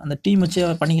கேதரிங் அந்த டீம் வச்சு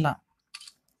பண்ணிக்கலாம்.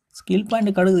 ஸ்கில்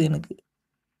பாயிண்ட் கடுகுது எனக்கு.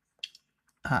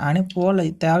 நானே போகல,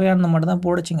 தேவையானது மட்டும் தான்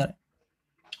போடச்சுங்கிறேன்.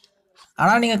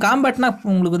 ஆனால் நீங்கள் காம்பேட்னா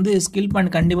உங்களுக்கு வந்து ஸ்கில்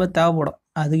பாயிண்ட் கண்டிப்பாக தேவைப்படும்.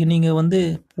 அதுக்கு நீங்கள் வந்து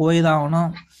போய் தான்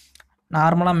ஆகணும்,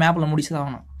 நார்மலாக மேப்பில் முடிச்சு தான்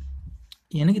ஆகணும்.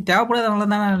 எனக்கு தேவைப்படாதனால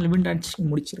தான் நான் லிமிட் அடிச்சு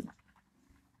முடிச்சிருக்கேன்.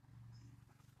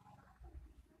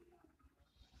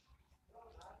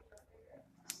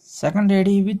 Second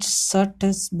ID which shirt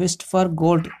is best for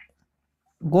gold?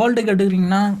 கோல்டுக்கு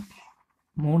எடுக்கிறீங்கன்னா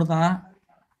 3 தான்,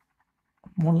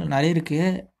 3 நிறைய இருக்குது.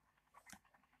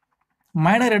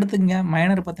 மைனர் எடுத்துங்க.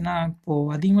 மைனர் பார்த்தீங்கன்னா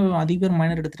இப்போது அதிக பேர்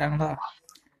மைனர் எடுத்துட்டாங்களா.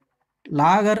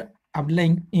 லாகர்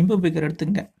அப்படிலாம் இம்பு பிக்கர்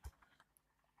எடுத்துங்க.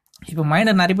 இப்போ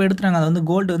மைனர் நிறைய பேர் எடுத்துட்டாங்க, அதை வந்து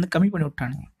கோல்டு வந்து கம்மி பண்ணி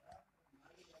விட்டானுங்க.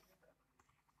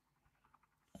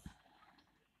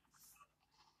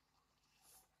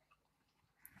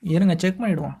 இருங்க செக்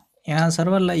பண்ணிவிடுவோம். என்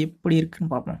சர்வரில் எப்படி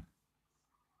இருக்குன்னு பார்ப்போம்.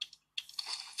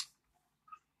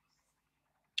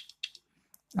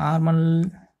 நார்மல்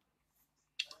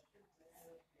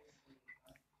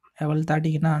லெவல்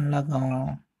 30க்குன்னா அன்லாக்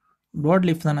ஆகும். ப்ரோட்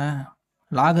லீஃப் தானே,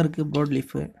 லாகருக்கு ப்ரோட்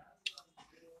லீஃபு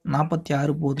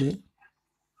 46 போகுது.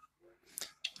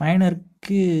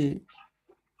 மைனருக்கு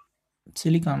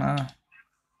சிலிக்கானா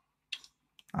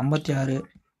 56.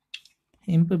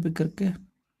 இம்பு பிக்கருக்கு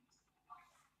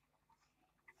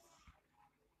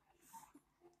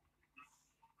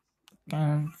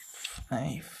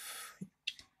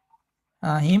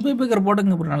இம்பு பிக்கர்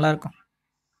போட்டுங்க அப்புறம் நல்லாயிருக்கும்.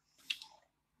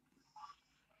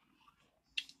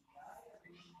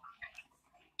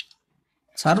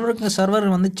 சர்வருக்கு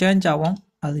சர்வர் வந்து சேஞ்ச் ஆகும்,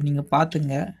 அது நீங்கள்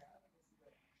பார்த்துங்க.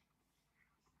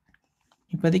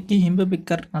 இப்போதைக்கு இம்பு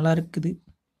பிக்கர் நல்லா இருக்குது.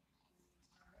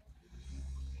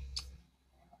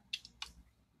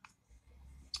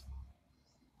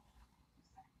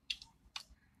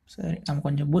 சரி, நம்ம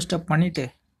கொஞ்சம் பூஸ்டப் பண்ணிவிட்டு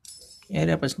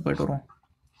ஏரியா பர்சன் போயிட்டு வருவோம்.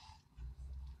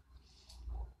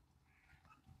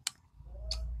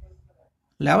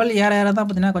 லெவல் ஏற ஏற தான்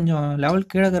பார்த்தீங்கன்னா கொஞ்சம் லெவல்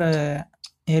கீழே இருக்கிற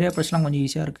ஏரியா பர்சன்லாம் கொஞ்சம்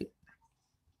ஈஸியாக இருக்குது.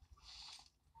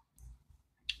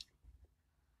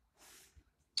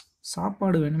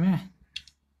 சாப்பாடு வேணுமே,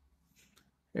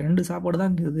 2 சாப்பாடு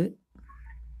தான் இருக்குது.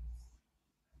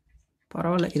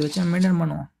 பரவாயில்ல, இதை வச்சு மெயின்டைன்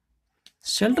பண்ணுவோம்.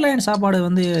 ஷெல்டர் லைன் சாப்பாடு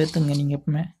வந்து எடுத்துங்க நீங்கள்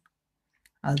எப்பவுமே,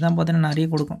 அதுதான் பார்த்தீங்கன்னா நிறைய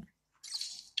கொடுக்கும்.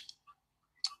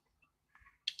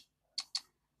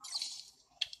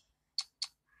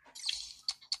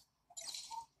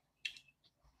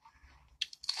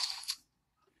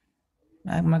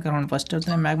 மேக்மா கரோன் ஃபஸ்ட்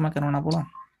இடத்துல மேக்மா கரோனா போகலாம்.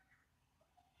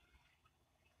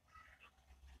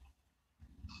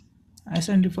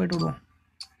 ஐடென்டிஃபைட் விடுவோம்.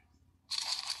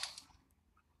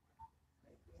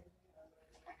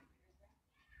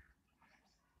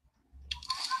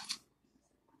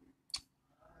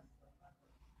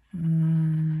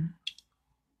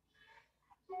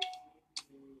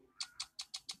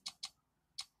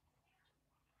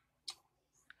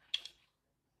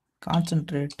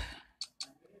 கான்சன்ட்ரேட்.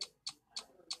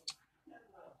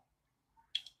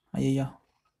 ஐயா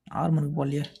ஆர்மருக்கு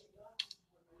போகலையே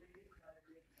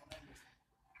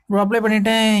ப்ரோ. அப்ளை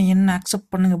பண்ணிட்டேன், என்ன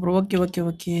அக்செப்ட் பண்ணுங்க ப்ரோ. Okay okay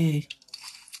okay.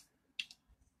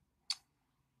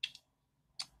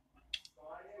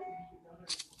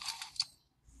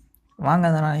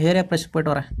 வாங்க, நான் ஏரியா ப்ளஸ்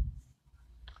போயிட்டு வரேன்.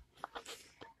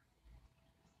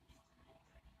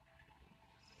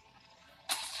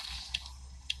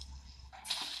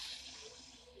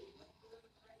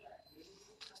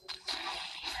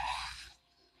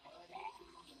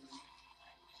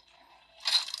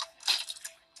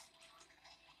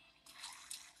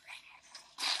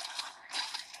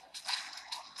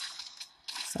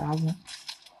 சாவும்.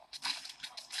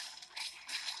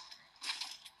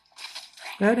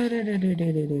 இருடா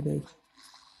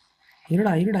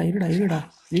இருடா இருடா இருடா,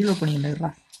 ரீலோட் பண்ணிக்கிறா.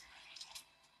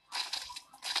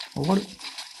 ஓடு,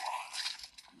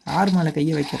 யார் மேலே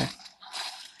கையை வைக்கிற?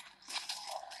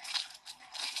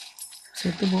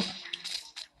 செத்து போ.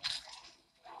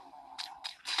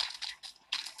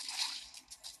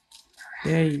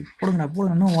 ஏய் போடுங்கடா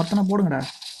போடுங்க, இன்னும் ஒருத்தனை போடுங்கடா.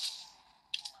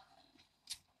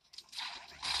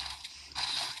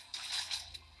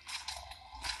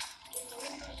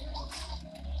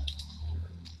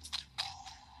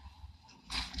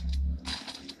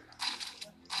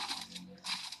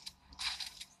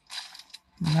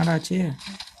 என்னடாச்சு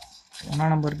 1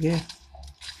 நம்பருக்கு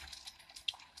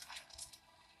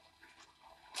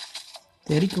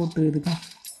தெறிக்க விட்டு இதுக்கா.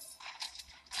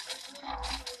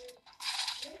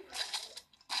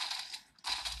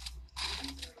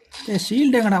 ஏ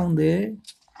ஷீல்டு எங்கடா வந்து,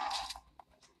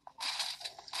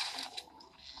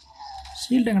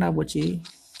 ஷீல்டு எங்கடா போச்சு?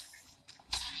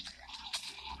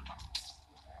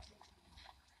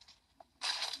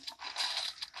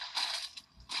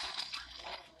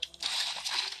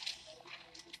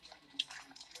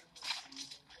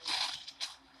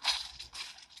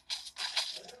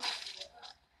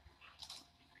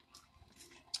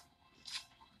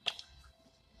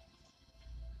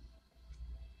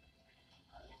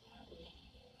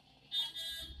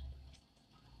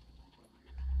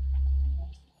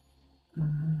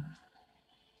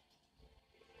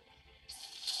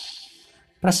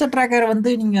 ப்ரெஷர் ட்ராக்கர் வந்து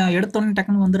நீங்கள் எடுத்தோன்னே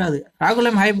டக்குன்னு வந்துடாது.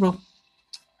 ராகுலம் ஹாய் ப்ரோ.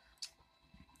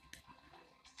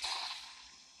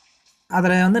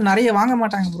 அதில் வந்து நிறைய வாங்க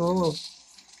மாட்டாங்க ப்ரோ,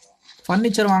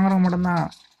 ஃபர்னிச்சர் வாங்குறவங்க மட்டும்தான்.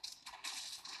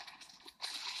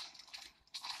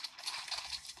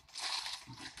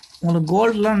 உங்களுக்கு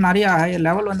கோல்டுலாம் நிறையா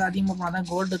லெவல் வந்து அதிகமாக போனால் தான்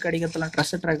கோல்டு கிடைக்கிறதுலாம்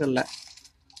ட்ரெஷர் ட்ராக்கரில்.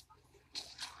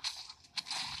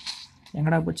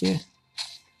 எங்கடா போச்சு?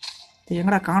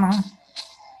 எங்கடா காணோம்?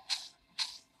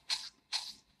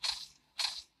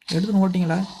 எடுத்துன்னு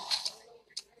ஓட்டிங்களா?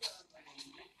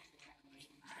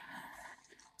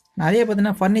 நிறைய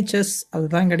பார்த்தீங்கன்னா ஃபர்னிச்சர்ஸ்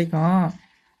அதுதான் கிடைக்கும்.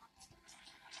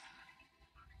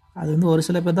 அது வந்து ஒரு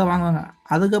சில பேர் தான் வாங்குவாங்க.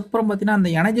 அதுக்கப்புறம் பார்த்தீங்கன்னா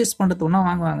அந்த எனர்ஜைஸ் பண்ணுறது ஒன்றா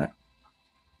வாங்குவாங்க.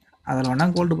 அதில் வேணா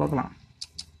கோல்டு பார்க்கலாம்.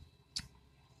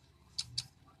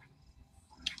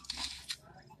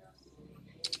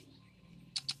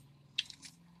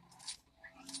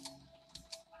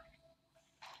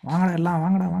 வாங்கடா எல்லாம்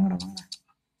வாங்கடா வாங்கடா வாங்கடா.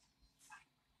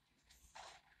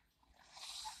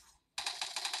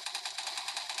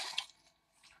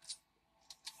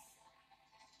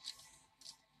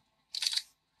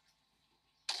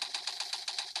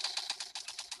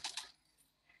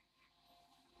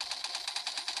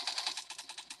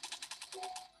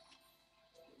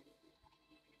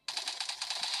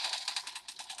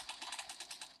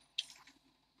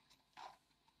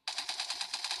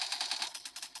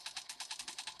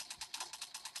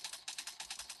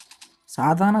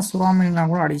 சாதாரண சுறா மீன்லாம்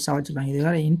கூட அடிச்சு சாவச்சிக்கலாம். இது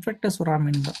வேற இன்ஃபெக்டட் சுறா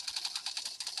மீன் தான்.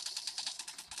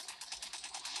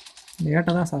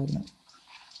 லேட்டாக தான் சாப்பிடணும்.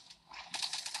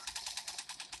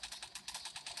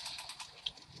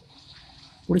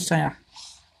 பிடிச்சிட்டாயா?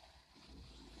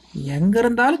 எங்கே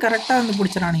இருந்தாலும் கரெக்டாக வந்து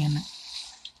பிடிச்சிடானுங்க என்ன.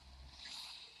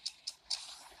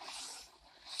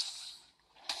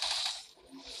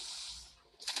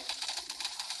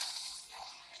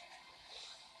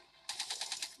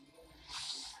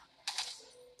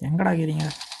 எங்கடா இருக்கிறீங்க?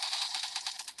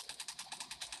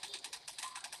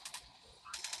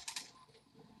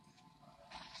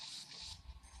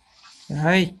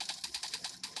 ஏய்,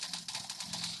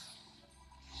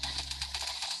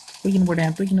 தூக்கின்னு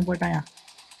போயிட்டாயா?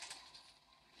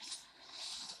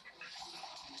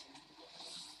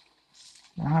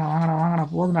 வாங்கடா வாங்கடா வாங்கடா,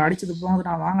 போதுடா அடிச்சது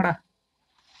போகுதுடா, வாங்கடா.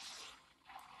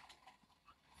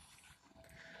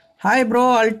 ஹாய் ப்ரோ,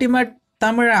 அல்டிமேட்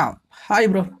தமிழா. Hi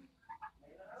bro.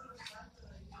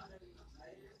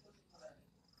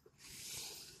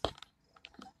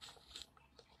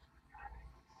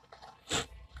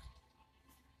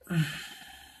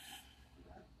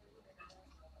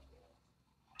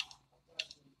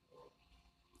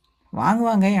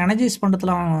 வாங்குவாங்க, எனர்ஜைஸ்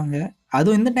பண்ணுறதுலாம் வாங்குவாங்க.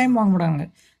 அதுவும் இந்த டைம் வாங்க மாட்டாங்க.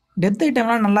 டெத்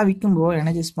ஐட்டம்லாம் நல்லா விற்கும் ப்ரோ,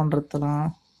 எனர்ஜைஸ் பண்ணுறதுலாம்.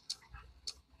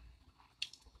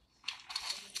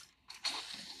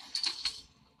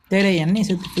 தேடே எண்ணெய்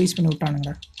சேர்த்து ஃப்ரீஸ் பண்ணி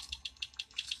விட்டானுங்க.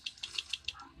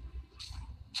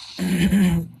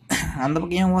 அந்த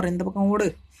பக்கம் ஏன் ஓடுற, இந்த பக்கம் ஓடு.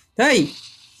 டேய்,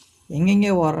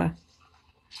 எங்கெங்கே ஓடுற?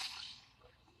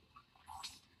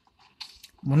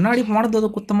 முன்னாடி போனது அது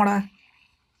குத்தமாடா.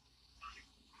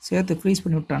 சேர்த்து ஃப்ரீஸ்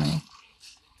பண்ணி விட்டானுங்க.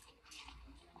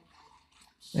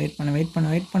 வெயிட்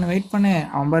பண்ணு.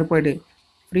 அவன் பாரு போயிட்டு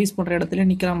ஃப்ரீஸ் பண்ணுற இடத்துல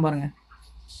நிற்கிறான் பாருங்க.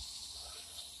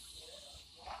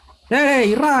 ஏய்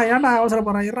இறா, ஏன்டா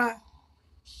அவசரப்படுறான், இறா.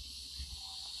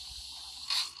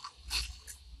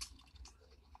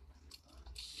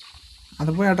 அதை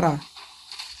போய் ஆட்றா.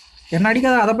 என்ன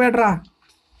அடிக்காத, அதை போய் ஆட்றா.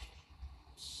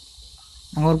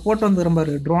 அங்கே ஒரு போட்டு வந்துடுறேன்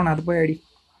பாரு ட்ரோன், அது போய் அடி.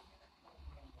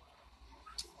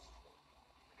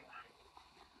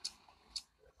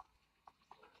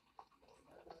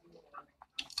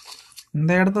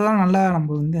 இந்த இடத்துல தான் நல்லா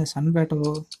நம்ம வந்து சன் பேட்டோ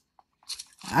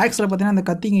ஆக்ஸில் பார்த்தீங்கன்னா இந்த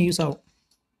கத்திங்க யூஸ் ஆகும்.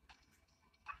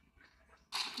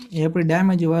 எப்படி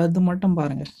டேமேஜ் வருது மட்டும்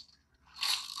பாருங்க.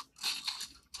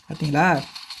 பார்த்தீங்களா?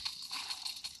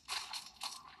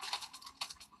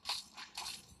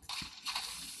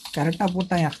 கரெக்டாக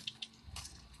போட்டாயா?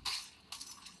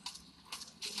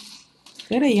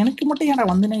 சரி, எனக்கு மட்டும்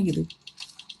ஏன்டா வந்துனே இருக்குது?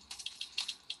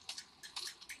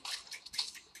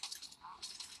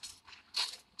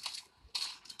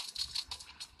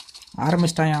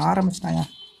 ஆரம்பிச்சிட்டாயா?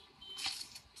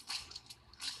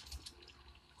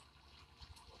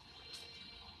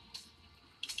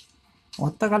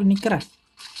 ஒத்த கால் நிற்கிற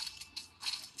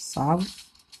சாவு.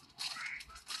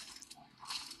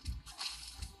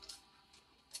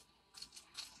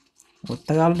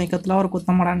 ஒத்த கால் நிற்கத்துல ஒரு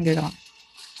குத்தமாடான்னு கேட்குறான்.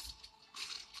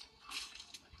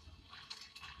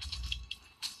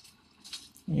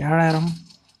 ஏழாயிரம்.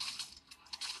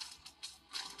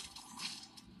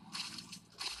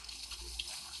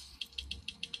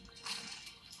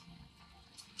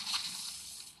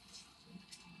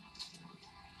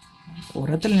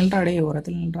 ஒரு இடத்துல நில்றா, டே ஒரு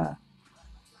இடத்துல நில்றா.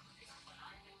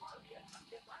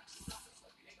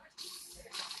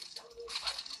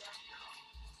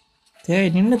 சரி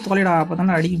நின்று தொலைடா, அப்போ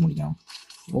தானே அடிக்க முடியும்.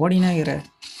 ஓடினாகிற.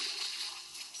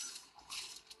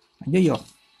 ஐயோ,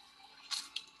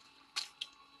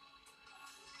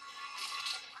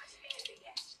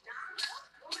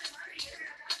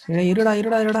 இருடா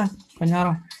கொஞ்ச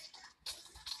நேரம்.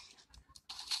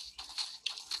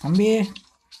 தம்பி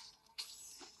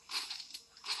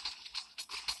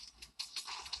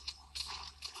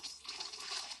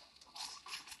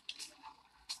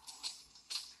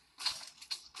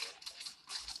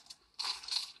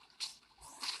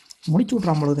முடிச்சு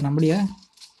விட்றான் பொழுது நம்மளையே.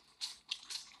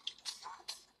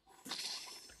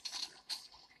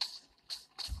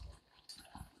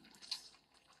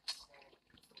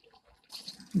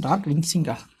 டார்க்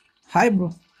விங்ஸிங்கா? Hi bro.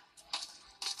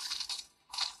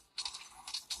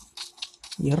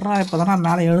 எறா இப்போதானா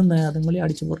மேலே எழுந்தேன், அதுக்கு மேலே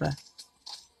அடிச்சு போடுறேன்.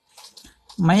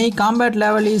 My combat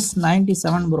level is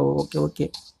 97 bro. Okay okay.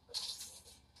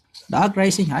 Dark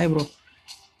rising hi bro.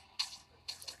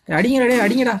 அடிங்கடா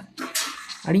அடிங்கடா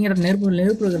அடிங்கடா. நெருப்பு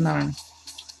நெருப்பு இருக்கிறேன்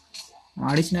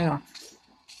நான் அடிச்சுனேக்கிறான்.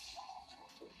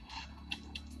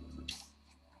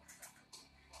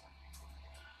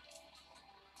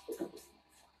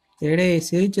 ஏடே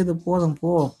சிரிச்சது போதும்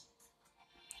போ.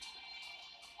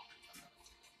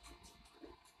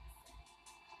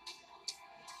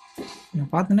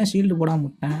 நான் பார்த்தேன்னா ஷீல்டு போடாம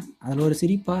விட்டேன், அதில் ஒரு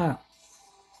சிரிப்பா.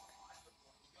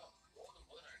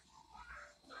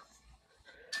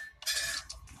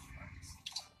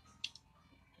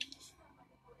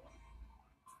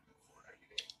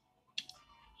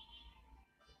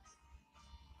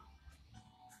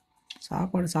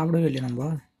 சாப்பாடு சாப்பிடவே இல்லையா நம்ம?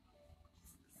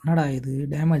 என்னடா இது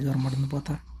டேமேஜ் வர மாட்டேன்னு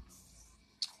பார்த்தா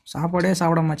சாப்பாடே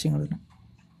சாப்பிட மாச்சுங்களுக்கு.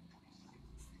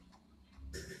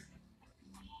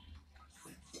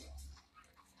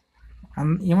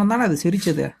 இவன் தானே அது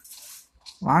சிரிச்சது.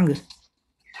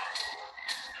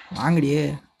 வாங்கடியே.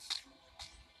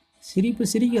 சிரிப்பு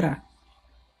சிரிக்கிறா.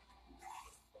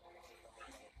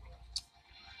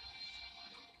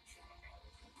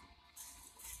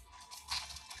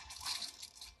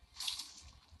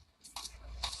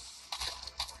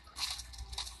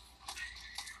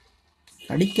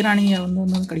 கடிக்கிறானுங்க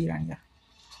வந்து கடிக்கிறானுங்க.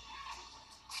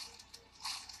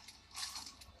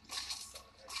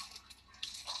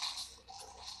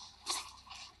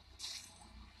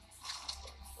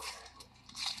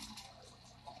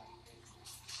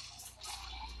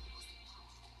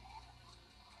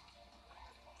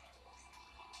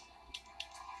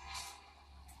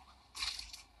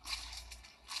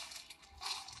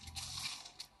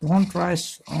 Don't rush.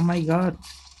 Oh my god.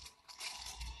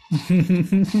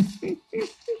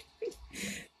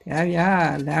 தேவையா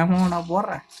லேமோ நான்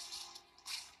போடுறேன்.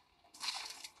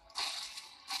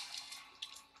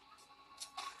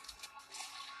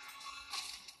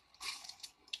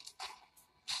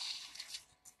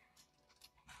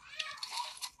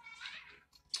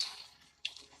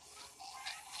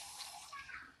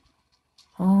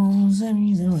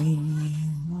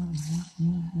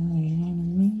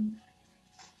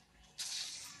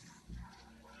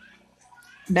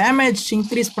 டேமேஜ்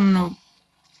இன்க்ரீஸ் பண்ண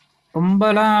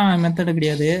ரொம்பலாம் மெத்தடு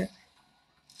கிடையாது.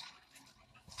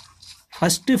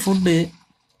 ஃபஸ்ட்டு ஃபுட்டு,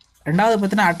 ரெண்டாவது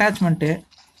பார்த்தீங்கன்னா அட்டாச்மெண்ட்டு,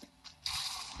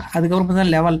 அதுக்கப்புறம்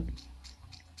பார்த்தீங்கன்னா லெவல்,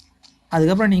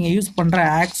 அதுக்கப்புறம் நீங்கள் யூஸ் பண்ணுற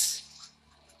ஆக்ஸ்.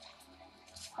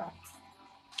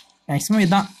 மேக்ஸிமம்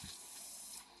இதுதான்.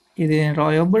 இது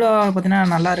எவ்வளோ பார்த்தீங்கன்னா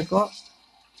நல்லா இருக்கோ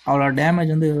அவ்வளோ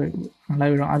டேமேஜ் வந்து நல்லா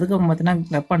விடும். அதுக்கப்புறம்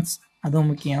பார்த்தீங்கன்னா வெப்பன்ஸ்,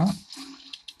 அதுவும் முக்கியம்.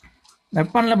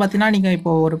 வெப்பனில் பார்த்தீங்கன்னா நீங்கள்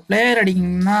இப்போ ஒரு பிளேயர்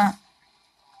அடிக்கணும்னா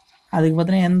அதுக்கு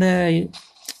பார்த்தீங்கன்னா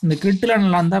இந்த கிரிட்டில்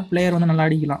நல்லா இருந்தால் பிளேயர் வந்து நல்லா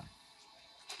அடிக்கலாம்.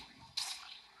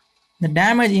 இந்த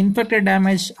டேமேஜ் இன்ஃபெக்டட்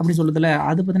டேமேஜ் அப்படி சொல்லுதில்ல,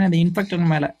 அது பார்த்தீங்கன்னா இந்த இன்ஃபெக்டட்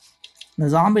மேலே இந்த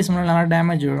ஜாம்பிஸ் மேலே நல்லா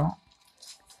டேமேஜ் விடும்.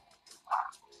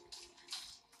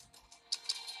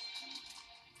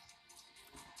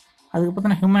 அதுக்கு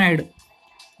பார்த்தீங்கன்னா ஹியூமனாய்டு,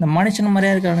 இந்த மனுஷன்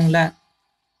மாதிரியே இருக்கானுங்களே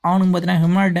அவனுக்கு பார்த்தீங்கன்னா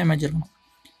ஹியூமனாய்டு டேமேஜ் இருக்கணும்.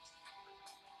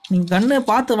 நீங்கள் கன்று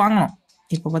பார்த்து வாங்கணும்.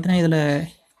 இப்போ பார்த்தீங்கன்னா இதில்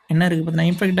என்ன இருக்குது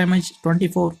பார்த்தீங்கன்னா இன்ஃபெக்ட் டேமேஜ்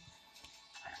 24,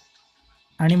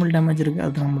 அனிமல் டேமேஜ் இருக்குது,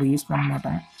 அது நம்மளுக்கு யூஸ் பண்ண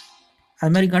மாட்டேன்.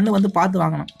 அதுமாதிரி கன்று வந்து பார்த்து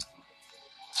வாங்கணும்.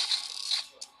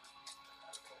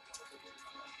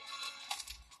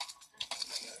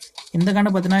 இந்த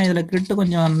கன்று பார்த்தீங்கன்னா இதில் கிரிட்டு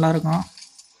கொஞ்சம் நல்லாயிருக்கும்.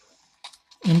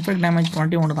 இன்ஃபெக்ட் டேமேஜ்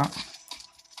 21 தான்.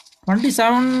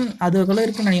 27 அதுக்குள்ளே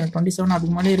இருக்குன்னு நினைக்கிறேன். 27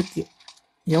 அதுக்கு மேலே இருக்குது.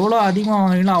 எவ்வளோ அதிகமாக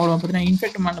வாங்கினீங்களோ அவ்வளோ பார்த்தீங்கன்னா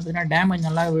இன்ஃபெக்ட் மேலே பார்த்தீங்கன்னா டேமேஜ்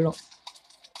நல்லா விடும்.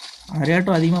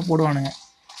 ரேட்டும் அதிகமாக போடுவானுங்க.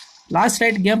 லாஸ்ட்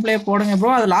ரைட் கேம் பிளே போடுங்க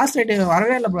ப்ரோ. அது லாஸ்ட் ரைட்டு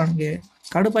வரவே இல்லை ப்ரோ. எனக்கு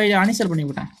கடுப்பாகி அன்இன்ஸ்டால் பண்ணி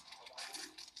விட்டேன்.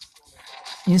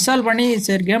 இன்ஸ்டால் பண்ணி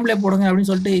சரி கேம் பிளே போடுங்க அப்படின்னு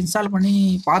சொல்லிட்டு இன்ஸ்டால் பண்ணி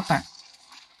பார்த்தேன்.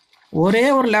 ஒரே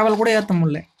ஒரு லெவல் கூட ஏற்ற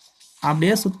முடியல,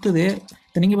 அப்படியே சுற்றுது.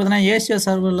 இத்தனைக்கு பார்த்தீங்கன்னா ஏசியா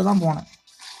சர்வரில் தான் போனேன்.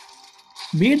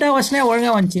 பீட்டா வெர்ஷனே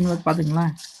ஒழுங்காக வந்துச்சின்னு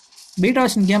பார்த்துங்களேன். பீட்டா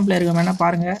வெர்ஷன் கேம் பிளே இருக்க வேணா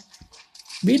பாருங்கள்.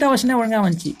 பீட்டா வெர்ஷனே ஒழுங்காக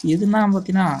வந்துச்சு. இதுனா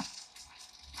பார்த்தீங்கன்னா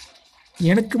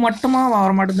எனக்கு மட்டுமா வர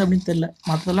மாட்டேங்குது அப்படின்னு தெரியல.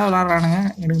 மற்றதெல்லாம் விளாட்றானுங்க,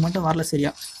 எனக்கு மட்டும் வரல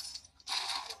சரியா.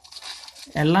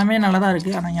 எல்லாமே நல்லா தான்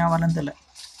இருக்குது, ஆனால் ஏன் வரலன்னு தெரியல.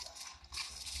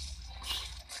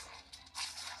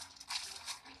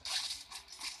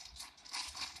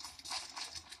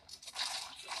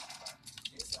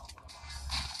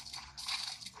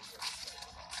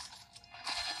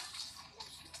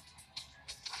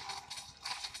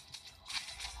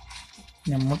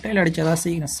 இந்த முட்டையில் அடித்தாதான்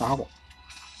சீக்கிரம் சாகும்.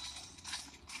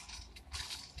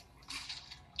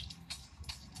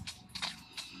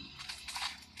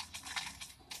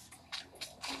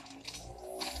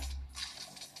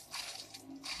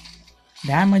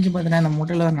 டேமேஜ் பார்த்தீங்கன்னா இந்த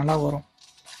முட்டையில் நல்லா வரும்.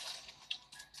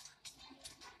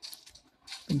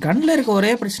 கன்னில் இருக்க ஒரே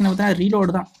பிரச்சனை பார்த்தீங்கன்னா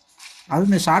ரீலோடு தான். அதுவும்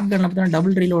இந்த ஷார்ட் கன்னில் பார்த்தீங்கன்னா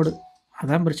டபுள் ரீலோடு,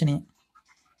 அதுதான் பிரச்சனையே.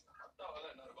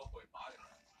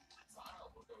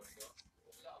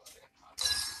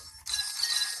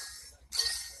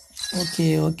 ஓகே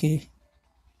ஓகே,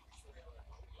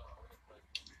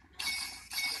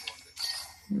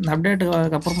 இந்த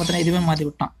அப்டேட்டுக்கு அப்புறம் பார்த்தீங்கன்னா இதுவே மாற்றி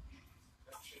விட்டான்.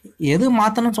 எது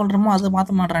மாற்றணும்னு சொல்கிறோமோ அதை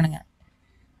மாற்ற மாட்றானுங்க.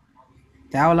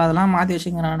 தேவையில்லாதெல்லாம் மாற்றி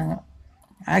வச்சுக்கிறானுங்க.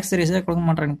 ஆக்சரிஸே கொடுக்க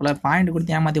மாட்டானுங்க போல, பாயிண்ட்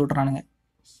கொடுத்து ஏமாற்றி விட்றானுங்க.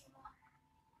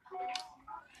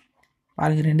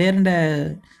 பாருங்க, 2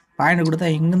 பாயிண்ட் கொடுத்தா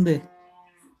இங்கேருந்து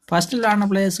ஃபஸ்ட்டு விளாடின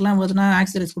பிளேயர்ஸ்லாம் பார்த்தீங்கன்னா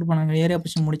ஆக்சரிஸ் கொடுப்பானுங்க ஏரியா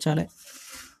பொசிஷன் முடித்தாலே.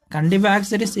 கண்டிப்பாக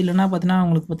ஆக்சரிஸ் இல்லைன்னா பார்த்தீங்கன்னா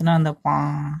உங்களுக்கு பார்த்தீங்கன்னா அந்த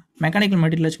மெக்கானிக்கல்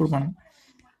மெட்டீரியல் வச்சு கொடுப்பானுங்க.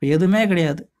 இப்போ எதுவுமே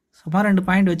கிடையாது, சும்மா 2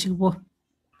 பாயிண்ட் வச்சுக்கு போ.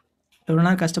 எவ்வளோ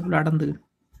நேரம் கஷ்டப்பட்டு அடந்துக்கு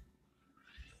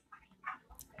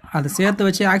அதை சேர்த்து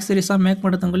வச்சு ஆக்சரிஸாக மேக்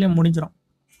பண்ணுறதுக்குள்ளேயும் முடிஞ்சிடும்.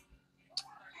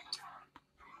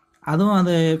 அதுவும்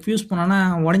அது ஃபியூஸ் பண்ணோன்னா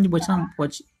உடஞ்சி போச்சுன்னா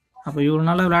போச்சு. அப்போ இவ்வளோ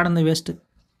நாளாக விளையாடுறது வேஸ்ட்டு,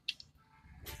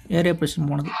 ஏரியா பொசிஷன்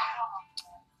போனது.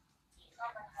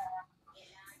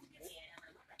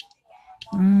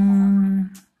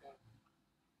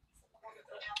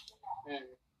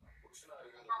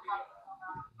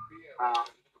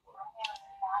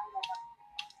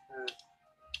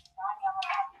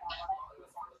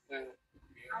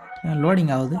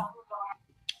 லோடிங் ஆகுது.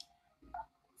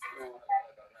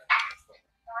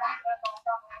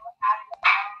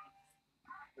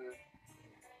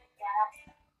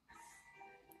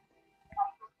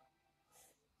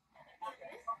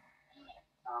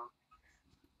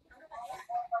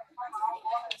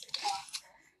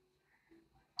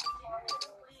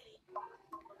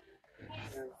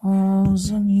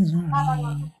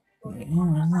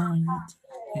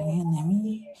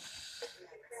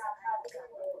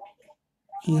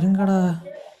 இருங்கடா.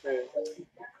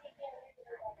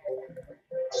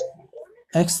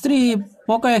 X3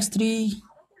 Poco X3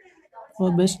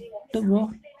 best bro.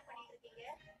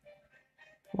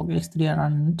 Poco X3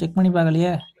 நான் செக் பண்ணி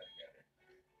பார்க்கலையே.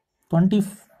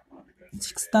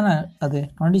 26 தானே அது?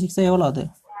 26 எவ்வளோ அது?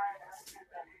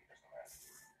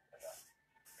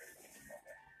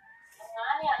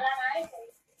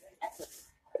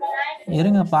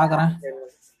 இருங்க பார்க்குறேன்.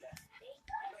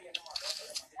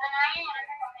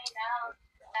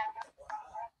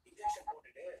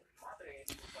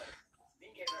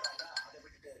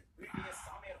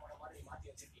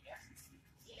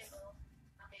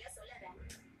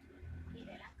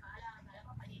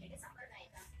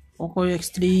 போக்கோ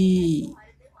X3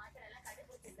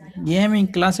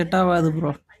 கேமிங்க்கெலாம் செட் ஆகாது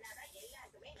ப்ரோ.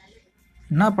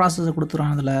 என்ன ப்ராசஸர்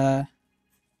கொடுத்துருவான் அதில்?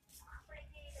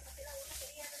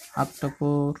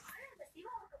 ஆக்டோகோர்.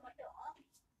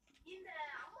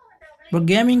 இப்போ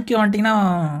கேமிங்க்கு வந்துட்டிங்கன்னா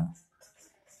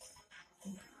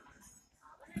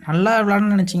நல்லா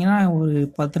விளாட்ணுன்னு நினச்சிங்கன்னா ஒரு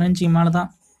 15 மேலே தான்.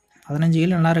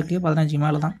 15 நல்லா இருக்குது, 15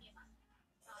 மேலே தான்.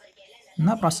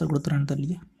 என்ன ப்ராசஸர் கொடுத்துருவான்னு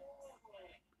தெரியல.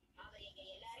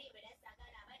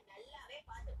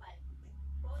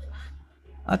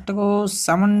 ஆக்டோகோ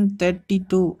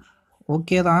 732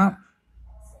 ஓகே தான்.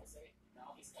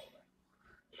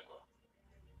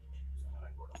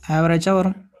 ஆவரேஜாக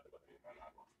வரும்,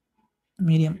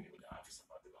 மீடியம்.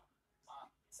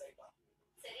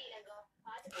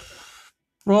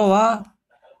 ப்ரோவா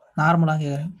நார்மலாக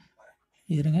கேட்குறேன்.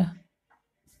 இருங்க,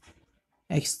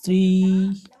 X3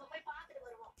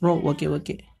 bro. Okay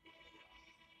okay,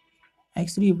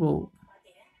 X3 bro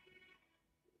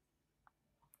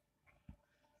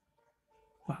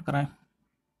பார்க்குறேன்.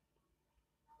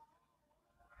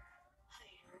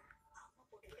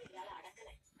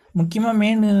 முக்கியமாக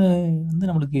மெயின் வந்து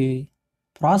நம்மளுக்கு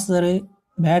ப்ராசஸரு,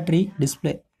 பேட்ரி,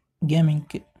 டிஸ்பிளே.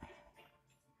 கேமிங்க்கு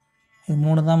இது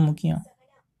 3 தான் முக்கியம்.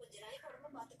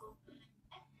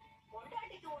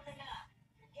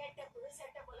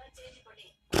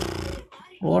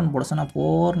 ப்ரோன்னு போட சொன்னால்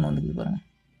போர்னு வந்துருக்கு பாருங்கள்.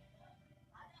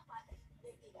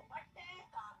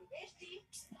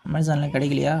 அமேசானில்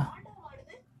கிடைக்கலையா?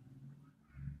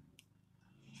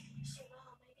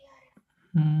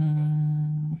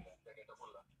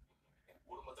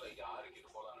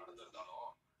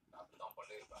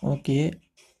 Okay,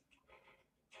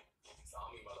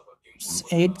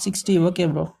 860 okay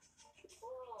bro.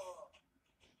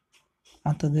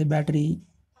 மற்றது பேட்டரி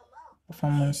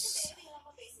பர்ஃபார்மன்ஸ்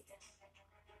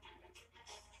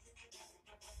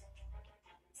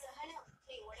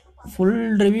ஃபுல்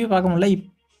ரிவ்யூ பார்க்க முடியல.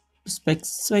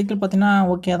 ஸ்பெக்ஸ் வெஹிக்கிள் பார்த்தீங்கன்னா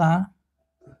ஓகே தான்.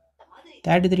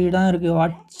 33 தான் இருக்குது.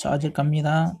 வாட் சார்ஜர் கம்மி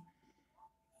தான்.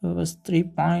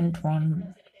 3.1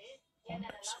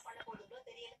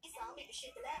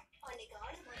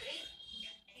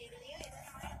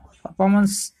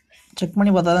 பர்ஃபார்மன்ஸ் செக்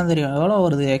பண்ணி பார்த்தா தான் தெரியும் எவ்வளோ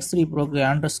வருது. X3 ப்ரோக்கு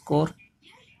ஆண்ட்ராய்ட் ஸ்கோர்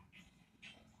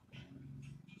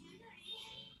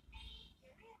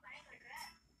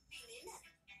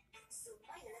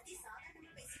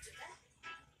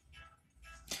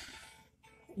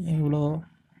இவ்வளோ.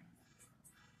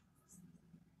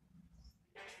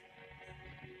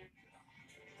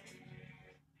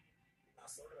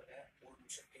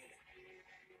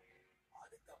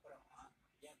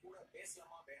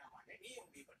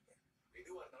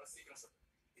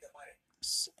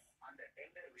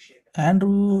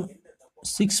 ஆண்ட்ரூ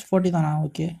 640 தானா?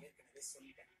 ஓகே.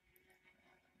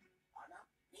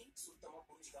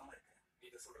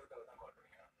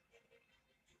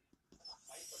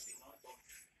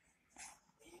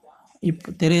 இப்போ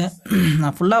தெரியும்.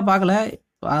 நான் ஃபுல்லாக பார்க்கல,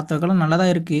 பார்த்துக்கலாம். நல்லா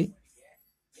தான் இருக்குது.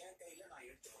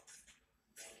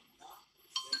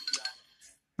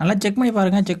 நல்லா செக் பண்ணி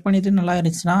பாருங்கள். செக் பண்ணிவிட்டு நல்லா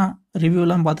இருந்துச்சுன்னா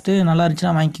ரிவ்யூலாம் பார்த்துட்டு நல்லா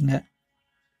இருந்துச்சுன்னா வாங்கிக்கோங்க.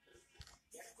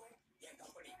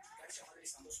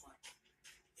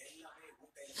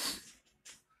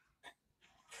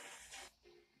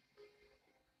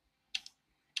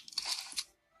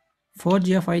 ஃபோர்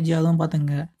ஜியா 5G அதுவும்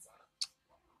பார்த்துங்க.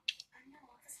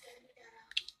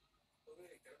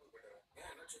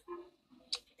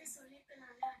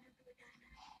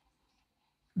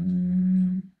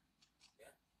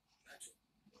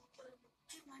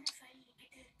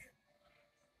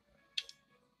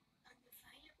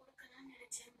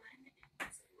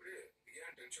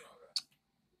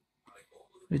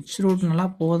 ரிச் ரூட் நல்லா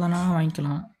போதானா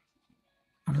வாங்கிக்கலாம்.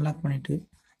 அன்லாக் பண்ணிவிட்டு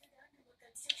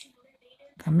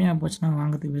கம்மியாக போச்சுன்னா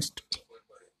வாங்குறது பெஸ்ட்.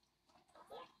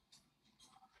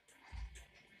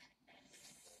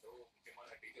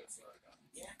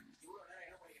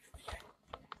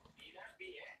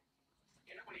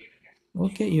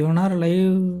 ஓகே, இவ்வளோ நேரம்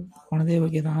லைவ் போனதே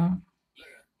ஓகே தான்.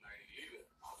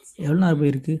 எவ்வளோ நேரம்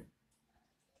போயிருக்கு?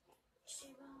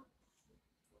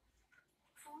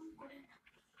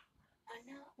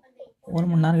 ஒரு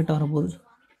மணி நேரம் கிட்ட வரப்போகுது.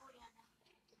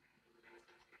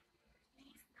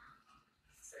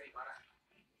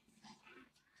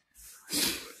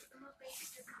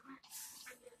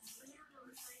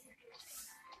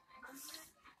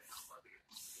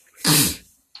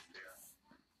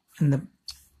 இந்த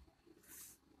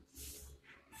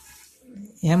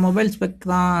என் மொபைல் ஸ்பெக்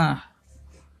தான்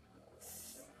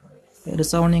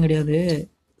பெருசாக ஒன்றும் கிடையாது.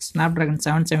 Snapdragon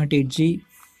 778G,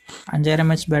 5000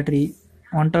 mAh battery,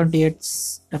 128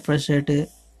 refresh rate.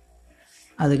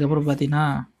 அதுக்கப்புறம் பார்த்தீங்கன்னா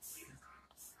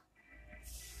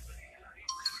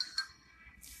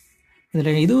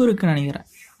இதில் இதுவும் இருக்குன்னு நினைக்கிறேன்.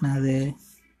 நான் அது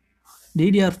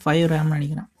DDR5 ரேம்னு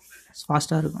நினைக்கிறேன்.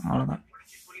 ஃபாஸ்ட்டாக இருக்கும், அவ்வளோதான்.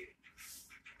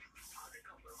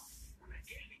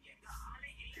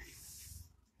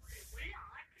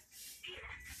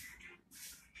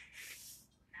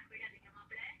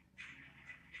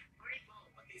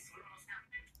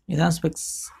 இதான் ஸ்பெக்ஸ்.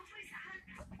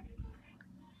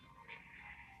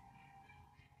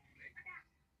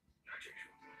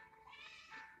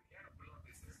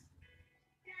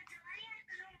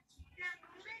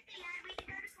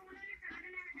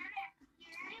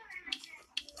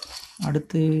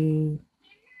 அடுத்து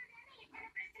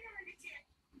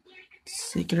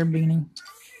சீக்ரெட் பிகினிங்.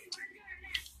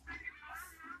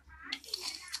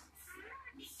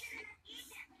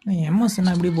 MS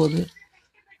என்ன எப்படி போகுது?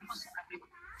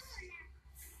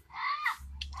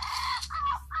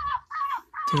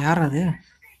 யார் அது?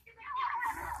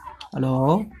 ஹலோ,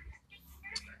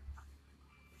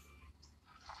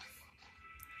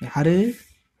 யாரு?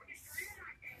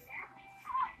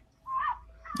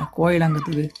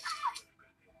 கோயிலாங்கத்துக்கு.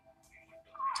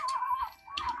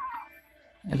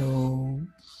 Hello,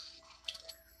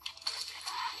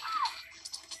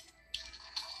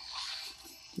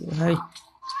 hi.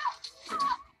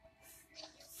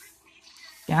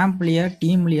 கேம்ப்லையா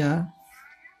டீம்லையா?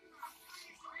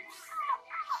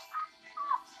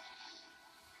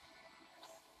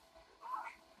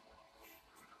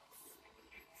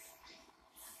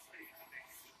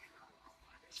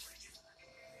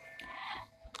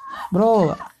 ப்ரோ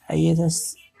ISS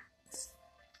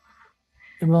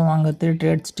இப்போ வாங்கிறது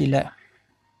ட்ரேட் சிட்டியில்.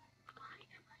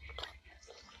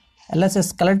 LSS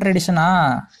collector எடிஷனா?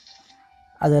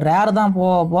 அது ரேர் தான்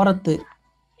போகிறது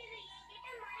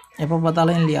எப்போ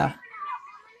பார்த்தாலும் இல்லையா?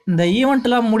 இந்த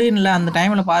ஈவெண்ட்லாம் முடியல அந்த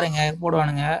டைமில் பாருங்கள்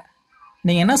போடுவானுங்க.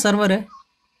 நீங்கள் என்ன சர்வரு?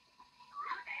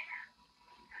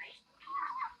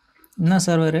 என்ன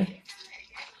சர்வர்?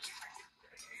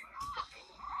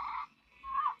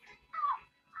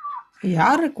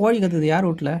 யாரு கோழி கத்துது? யார்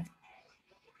வீட்டில்?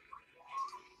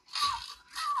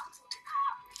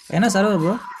 என்ன சர்வர்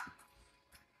ப்ரோ?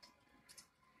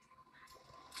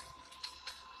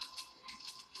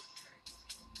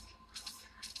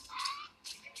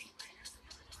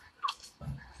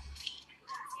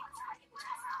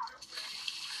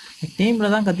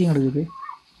 டீமில் தான் கத்தியும் எடுக்குது.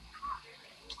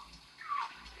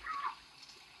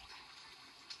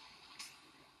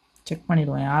 செக்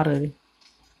பண்ணிடுவேன் யார் அது.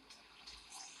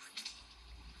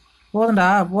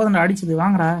 போதுண்டா அடிச்சது.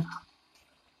 வாங்கடா.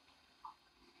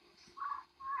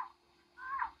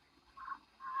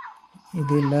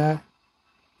 இது இல்லை,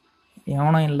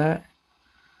 எவனும் இல்லை.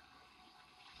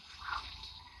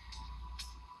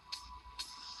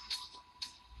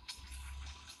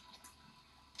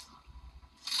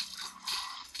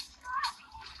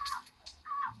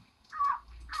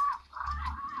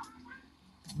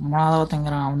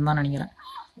 மாதவத்தங்கிறான், அவன் தான் நினைக்கிறேன்.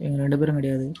 இவங்க 2 பேரும்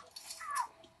கிடையாது.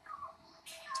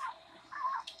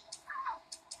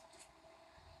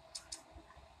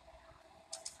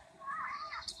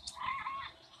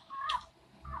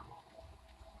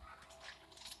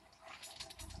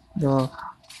 இதோ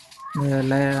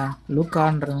இந்த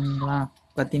லூக்கான்றவங்களாம்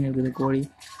கத்தின்னு இருக்குது கோழி.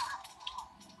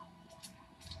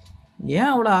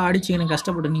 ஏன் அவ்வளோ அடிச்சிங்கன்னு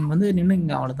கஷ்டப்பட்டு நீங்கள் வந்து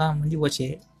நின்றுங்க, அவ்வளோதான் முடிஞ்சு போச்சு.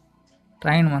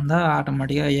 ட்ரெயின் வந்தால்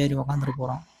ஆட்டோமேட்டிக்காக ஏறி உக்காந்துட்டு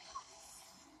போகிறோம்.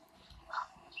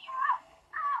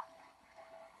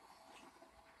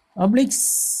 பப்ளிக்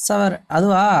சவர்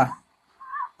அதுவா?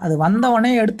 அது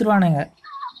வந்தவொடனே எடுத்துருவானுங்க.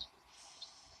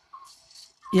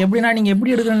 எப்படின்னா நீங்கள்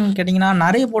எப்படி எடுக்கணும்னு கேட்டிங்கன்னா,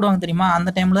 நிறைய போடுவாங்க தெரியுமா, அந்த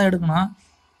டைமில் தான் எடுக்கணும்.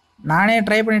 நானே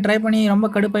ட்ரை பண்ணி ரொம்ப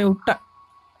கடுப்பாகி விட்டேன்.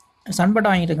 சன்பட்டை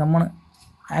வாங்கிட்டேன் கம்முன்னு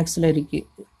ஆக்சிலரிக்கு.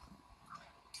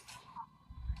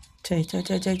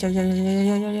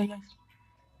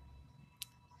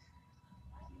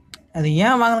 அது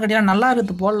ஏன் வாங்கன்னு கேட்டீங்கன்னா, நல்லா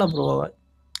இருக்குது போடல ப்ரோ.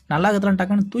 நல்லா இருக்கிறதுலாம்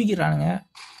டக்குன்னு தூக்கிடுறானுங்க.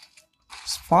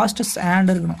 ஃபாஸ்டஸ்ட்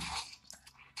ஹேண்ட் இருக்கணும்.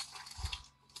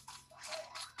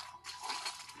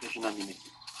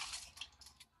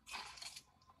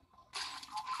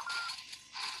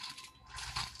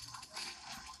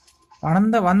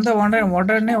 வந்த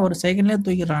உடனே ஒரு செகண்ட்லேயே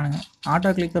தூக்கிடுறானுங்க.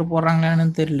 ஆட்டோ கிளிக்கர்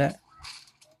போடுறாங்களான்னு தெரியல.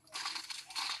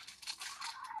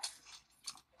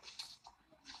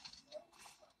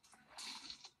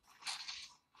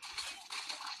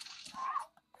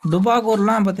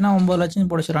 டுபாகூர்லாம் பார்த்தீங்கன்னா 9 லட்சம்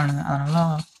பிடிச்சிடறானுங்க. அதனால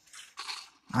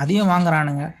அதையும்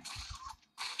வாங்குறானுங்க.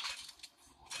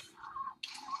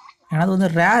 எனது வந்து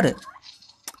ரேரு,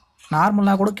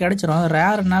 நார்மலாக கூட கிடைச்சிரும்.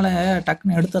 ரேருனால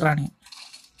டக்குன்னு எடுத்துடுறானுங்க.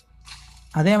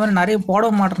 அதே மாதிரி நிறைய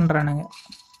போட மாட்டேன்றானுங்க.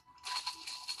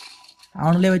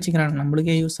 அவனுங்களே வச்சுக்கிறானுங்க,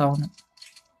 நம்மளுக்கே யூஸ் ஆகணும்.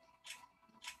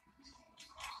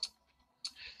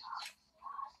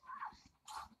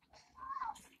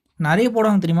 நிறைய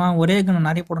போடுவாங்க தெரியுமா, ஒரே கன்று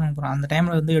நிறைய போடணும். அப்புறம் அந்த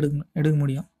டைமில் வந்து எடுக்க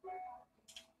முடியும்.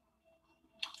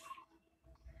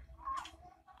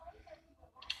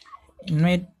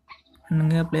 இன்வைட்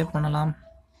பண்ணுங்க, ப்ளே பண்ணலாம்.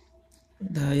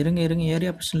 இந்த இருங்க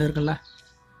ஏரியா பிரச்சனை இருக்குல்ல.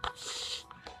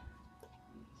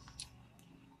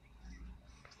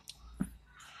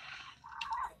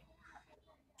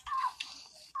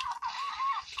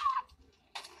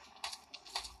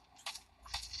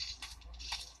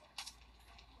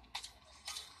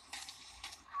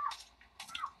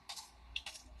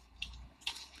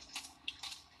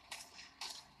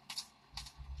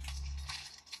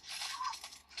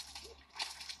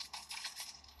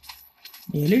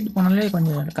 எலிட் பண்ணலே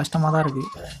கொஞ்சம் கஷ்டமாக தான்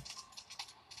இருக்குது.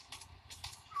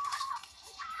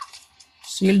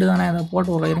 ஷீல்டு தானே, அதை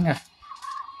போட்டு உள்ள இருங்க.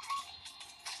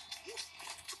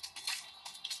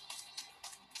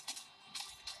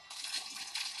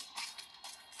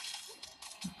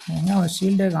 எங்க ஒரு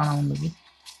ஷீல்டே காணாம வந்துது.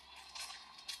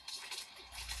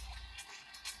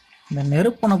 இந்த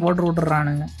நெருப்பனை போட்டு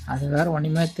விட்டுறானுங்க. அது வேற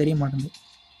ஒன்றுமே தெரிய மாட்டேங்குது,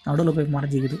 நடுவில் போய்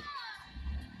மறைஞ்சிக்குது.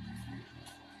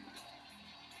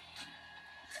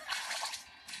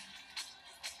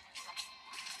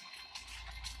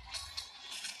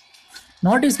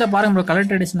 நோட்டீஸில் பாருங்க ப்ரோ,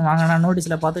 கலெக்டர் எடிஷன் வாங்கினா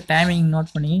நோட்டீஸில் பார்த்து டைமிங்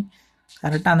நோட் பண்ணி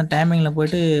கரெக்டாக அந்த டைமிங்கில்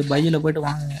போய்ட்டு பையில் போய்ட்டு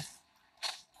வாங்குங்க.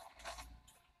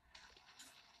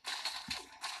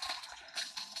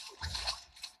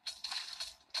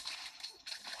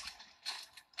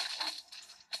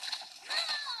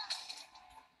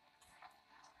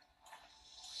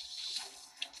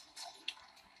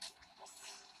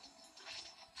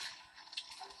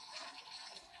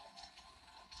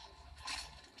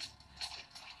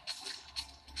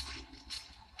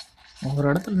 ஒரு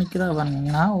இடத்துல நிற்கதா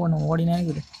பாருங்கன்னா ஒன்று ஓடினே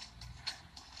இருக்குது.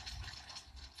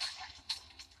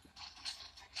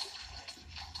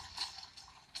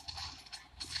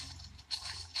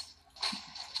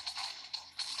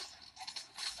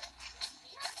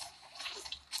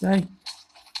 ஏய்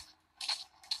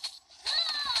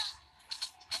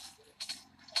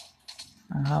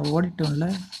ஓடிட்டோம்ல.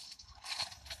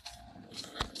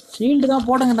 ஷீல்டு தான்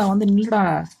போடுங்கடா, வந்து நில்லுடா.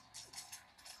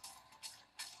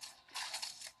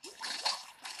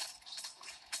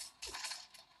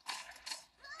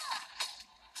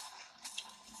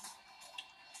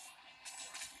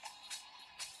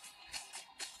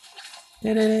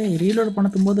 ரீலோட்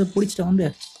பண்ணத்தும் போது பிடிச்சிட்ட வந்து.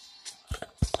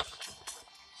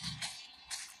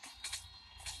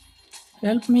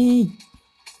 Help me.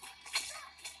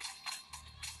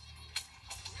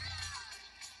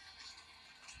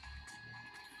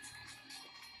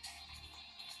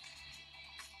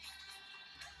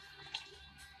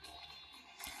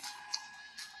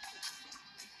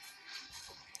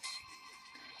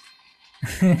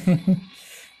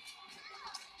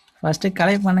 ஃபஸ்ட்டு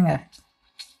கலெக்ட் பண்ணுங்க.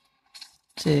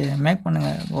 சரி மேக் பண்ணுங்க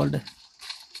கோல்டு.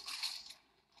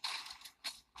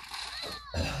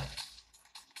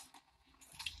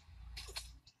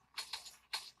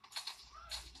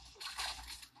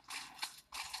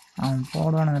 அவன்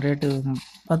போடுவானுங்க ரேட்டு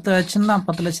 10 லட்சம் தான்.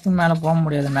 10 லட்சத்துக்கு மேலே போக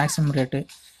முடியாது மேக்ஸிமம் ரேட்டு.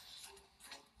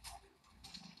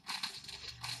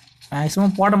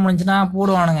 மேக்ஸிமம் போட முடிஞ்சுன்னா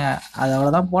போடுவானுங்க. அது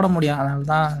அவ்வளோதான் போட முடியும். அதனால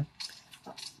தான்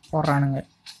போடுறானுங்க.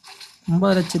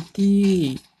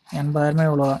 9,80,000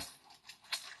 இவ்வளோதான்.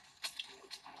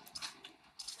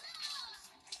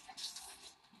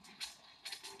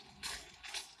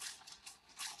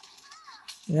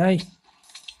 ஏய்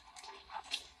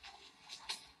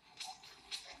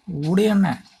ஊடி என்ன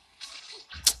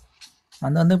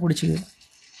வந்து பிடிச்சிது.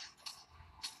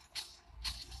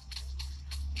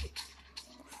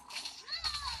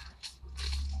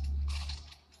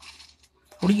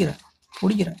 பிடிக்கிற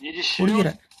பிடிக்கிற பிடிக்கிற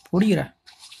பிடிக்கிற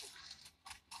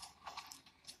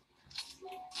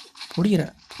பிடிக்கிற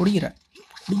பிடிக்கிற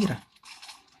பிடிக்கிற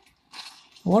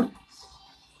ஓடு.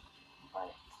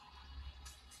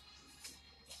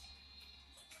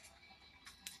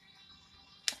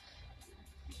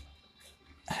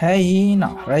 ஹீனா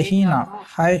ரஹீனா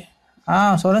ஹாய்.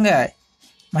 சொல்லுங்க.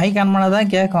 மைக் ஆன் பண்ணால்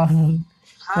தான் கேட்கும்.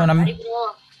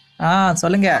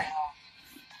 சொல்லுங்க.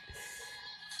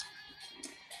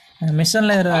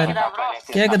 மிஷன்ல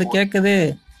கேக்குது கேக்குது.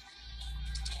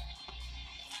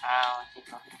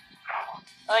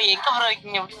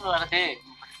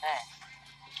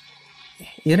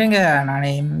 இருங்க நான்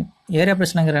ஏரியா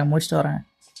பிரச்சனைங்கிற முடிச்சுட்டு வரேன்.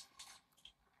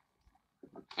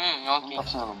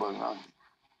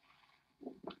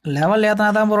 லெவல் ஏத்தனா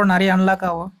தான் ப்ரோ நிறைய அன்லாக்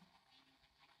ஆகும்.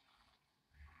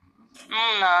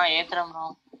 நான் ஏத்துறேன் ப்ரோ.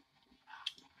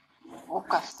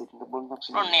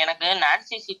 எனக்கு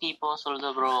நான்சி சிட்டி இப்போ சொல்லுது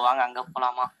ப்ரோ, வாங்க அங்க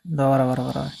போலாமா? இதோ வர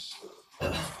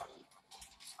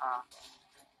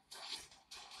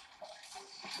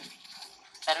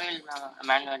சர்வேல்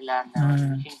மேனுவல்ல அந்த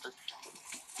மிஷின்.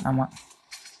 ஆமா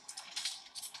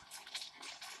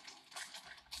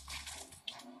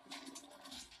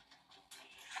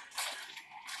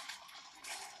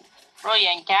ப்ரோ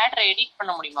என் கேரக்டரை எடிட்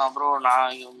பண்ண முடியுமா ப்ரோ?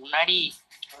 நான் முன்னாடி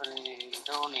ஒரு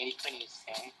ஏதோ ஒன்று எடிட் பண்ணி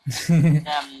வச்சேன்.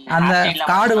 அந்த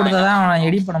கார்டு கொடுத்தா தான் அவனை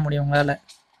எடிட் பண்ண முடியும் உங்களால.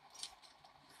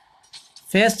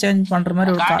 ஃபேஸ் சேஞ்ச் பண்ற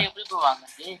மாதிரி ஒரு கார்டு எப்படி ப்ரோ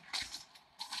வாங்குறது?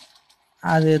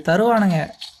 அது தருவானுங்க.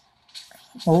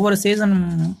 ஒவ்வொரு சீசன்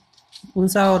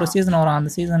புதுசா ஒரு சீசன் வரும்,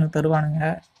 அந்த சீசனுக்கு தருவானுங்க.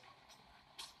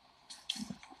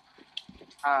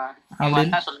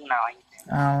 அப்படின்னா சொல்லுங்க நான் வாங்கிக்கிறேன்.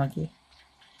 ஓகே.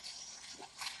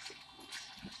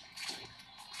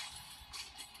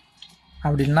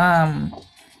 அப்படின்னா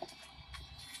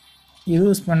இது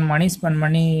மணி ஸ்பெண்ட்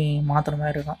பண்ணி மாத்துற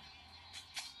மாதிரி இருக்கும்.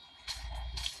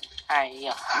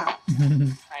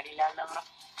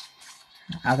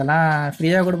 அதெல்லாம்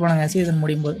ஃப்ரீயாக கொடுப்பானுங்க சீசன்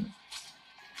முடியும் போது.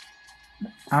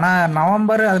 ஆனால்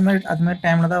நவம்பர் அதுமாரி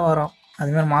டைமில் தான் வரும்.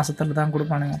 அதுமாரி மாதத்தில் தான்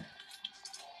கொடுப்பானுங்க.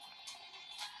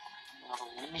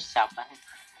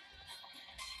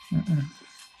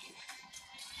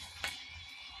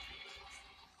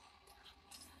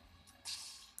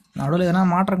 நடுவில் எதனா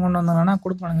மாற்றம் கொண்டு வந்தாங்கன்னா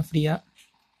கொடுப்பானுங்க ஃப்ரீயாக.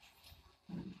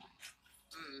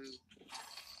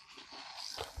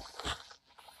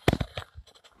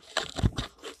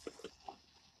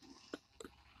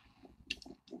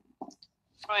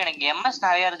 எனக்கு எம்எஸ்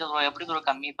நிறைய இருக்கு ப்ரோ, எப்படி ப்ரோ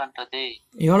கம்மி பண்றது?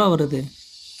 எவ்வளோ வருது?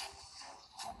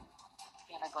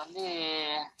 எனக்கு வந்து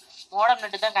மோடம்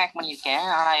நெட் தான் கனெக்ட் பண்ணியிருக்கேன்,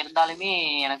 ஆனால் இருந்தாலுமே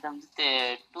எனக்கு வந்து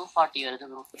 240 வருது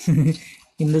ப்ரோ.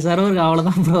 இந்த சர்வருக்கு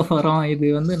அவ்வளோதான் ப்ரோ வரும். இது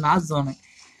வந்து நார்த் ஜோனு,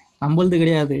 நம்மளது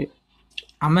கிடையாது.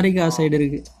 அமெரிக்கா சைடு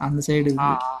இருக்கு, அந்த சைடு இருக்கு.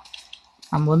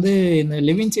 நம்ம வந்து இந்த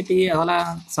லிவிங் சிட்டி அதெல்லாம்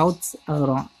சவுத்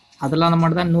வரும். அதெல்லாம் அந்த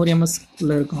மட்டும் தான் 100 MS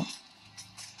இருக்கும்.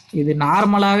 இது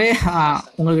நார்மலாகவே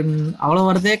உங்களுக்கு அவ்வளோ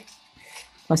வருதே.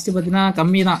 ஃபஸ்ட்டு பார்த்தீங்கன்னா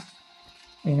கம்மி தான்.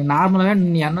 நார்மலாகவே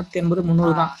 280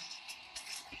 300 தான்.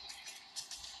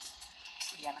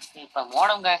 எனக்கு இப்போ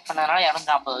மோடம் கனெக்ட் பண்ணதுனால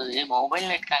 250, மொபைல்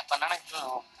நெட் கனெக்ட் பண்ணா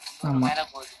இன்னும் மேலே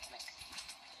போகுது.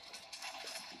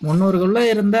 300க்குள்ளே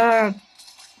இருந்தால்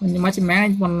கொஞ்சமாச்சும்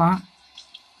மேனேஜ் பண்ணலாம்.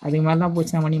 அதுக்கு மேலே தான்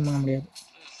போச்சுன்னா மணி பண்ண முடியாது.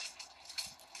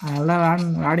 அதெல்லாம்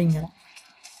விளாடிங்க.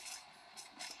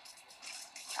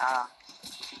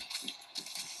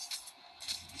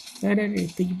 சரி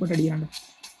தூக்கி போட்டு அடிக்கிறாண்டா.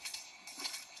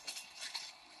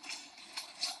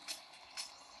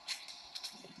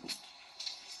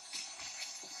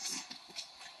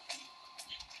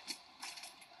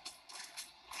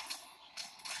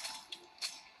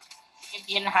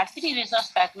 என்ன ஹச்டி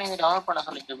ரிசோர்ஸ் பேக்னு டவுன்லோட் பண்ண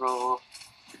சொல்லிச்சு ப்ரோ.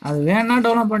 அது வேணா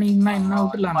டவுன்லோட் பண்ணிங்கன்னா என்ன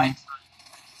விட்டுலாமே.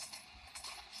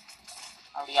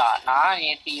 அப்படியா? நான்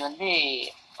நேற்று வந்து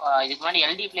இதுக்கு முன்னாடி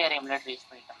எல்டி பிளேயர் எமுலேட்டர் யூஸ்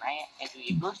பண்ணிட்டு இருந்தேன்.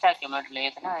 நேற்று ப்ளூ ஸ்டாக் எமுலேட்டர்ல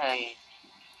ஏற்றினா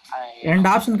 2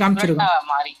 ஆப்ஷன் காமிச்சிருக்கோம்.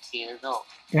 மாறிடுச்சு ஏதோ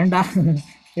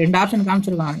 2 ஆப்ஷன்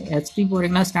காமிச்சிருக்கான். ஹெச்டி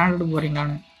போறீங்களா ஸ்டாண்டர்டு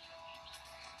போறீங்களான்னு.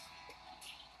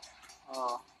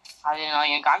 அது நான்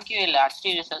எனக்கு காமிக்கவே இல்லை.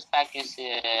 ஹச்டி ரிசோர்ஸ் பேக்கேஜ்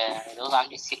ஏதோ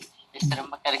காமிச்சு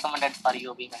ரொம்ப ரெக்கமெண்டட் ஃபார் யூ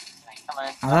அப்படின்னு.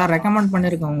 அதான் ரெக்கமெண்ட்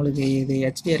பண்ணிருக்கேன் உங்களுக்கு, இது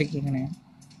ஹெச்டி இருக்கீங்கன்னு.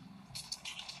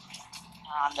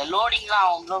 அந்த லோடிங்லாம்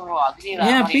அவ்வளோ அதுவே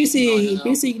ஏன்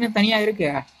பிசிக்குன்னு தனியா இருக்கு.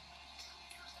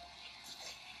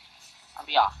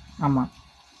 அப்படியா? ஆமா,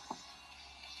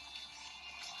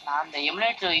 நான் அந்த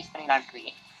எமுலேட்டர் யூஸ் பண்ணி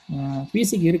விளையாண்டுருக்கேன்.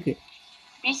 பிசிக்கு இருக்கு.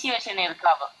 பிசி வெர்ஷன்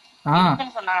இருக்கா?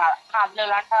 இருக்குன்னு சொன்னாங்க. ஆனா அதுல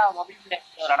விளையாண்டா மொபைல்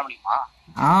பிளேயர்ல விளையாட முடியுமா?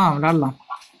 விளையாடலாம்.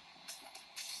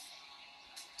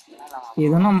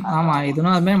 இதுனும் ஆமா,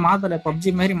 இதுனும் அது மாதிரி மாத்தல,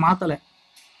 பப்ஜி மாதிரி மாத்தல.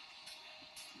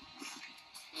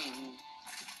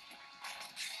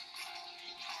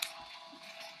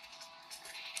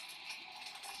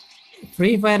 ஃப்ரீ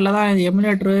ஃபயர்ல தான்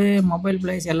எமுலேட்டரு மொபைல்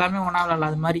பிளேஸ் எல்லாமே ஒன்றா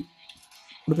விளாடலாம். அது மாதிரி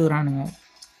கொடுத்துக்கிறானுங்க.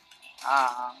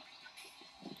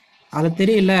 அதில்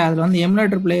தெரியல, அதில் வந்து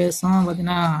எமுலேட்டர் பிளேயர்ஸும்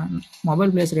பார்த்தீங்கன்னா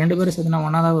மொபைல் பிளேயர்ஸ் 2 பேரும் சேர்த்துனா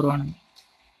ஒன்றா தான் வருவானுங்க.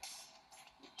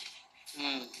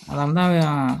 அதான்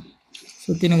தான்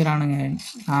சுற்றி நிற்கிறானுங்க.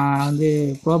 நான் வந்து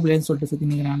ப்ரோ பிளேயர்னு சொல்லிட்டு சுற்றி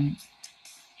நிற்கிறானுங்க.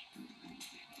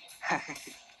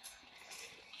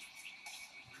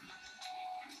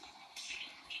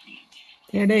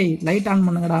 டேய் லைட் ஆன்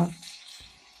பண்ணுங்கடா.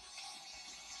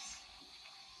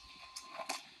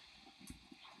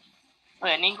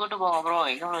 நீங்க கூட்டு போங்க ப்ரோ.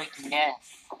 எங்க வைக்கீங்க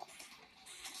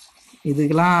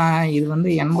இதுக்கெல்லாம்? இது வந்து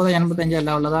 80-85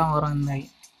 லெவலில் தான் வரும் இந்த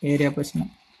ஏரியா பிரச்சனை.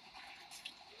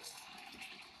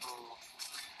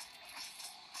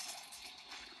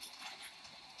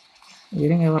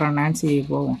 இருங்க வர நான்சி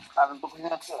போவோம்.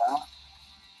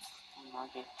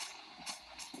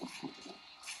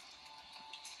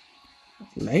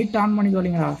 லைட் ஆன் பண்ணி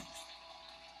சொல்லிங்களா?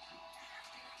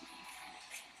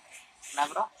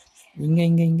 இங்க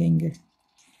இங்க இங்க இங்க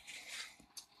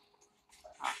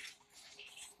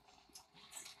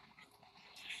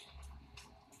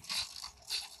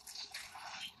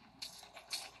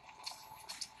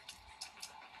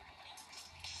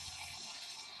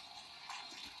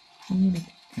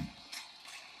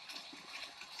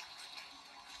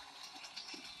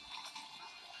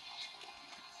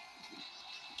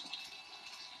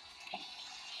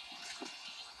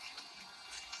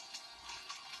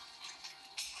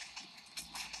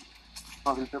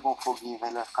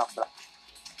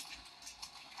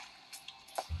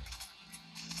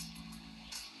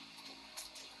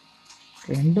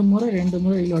ரெண்டு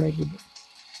முறை ரீலோட் ஆக்கிட்டு.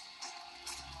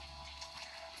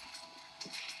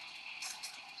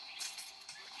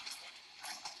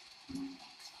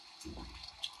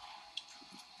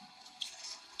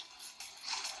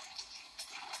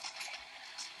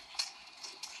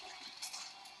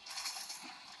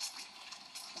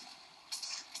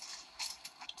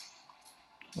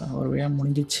 ஒரு வழியா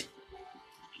முடிஞ்சிச்சு.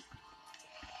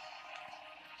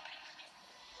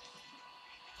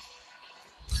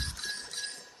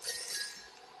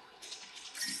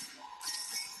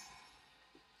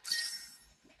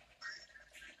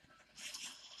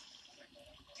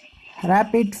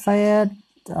 ரேபிட் ஃபயர்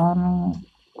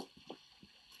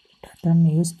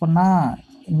யூஸ் பண்ணால்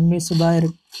இன்விசிபிளாக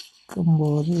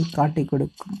இருக்கும்போது காட்டி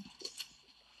கொடுக்கும்.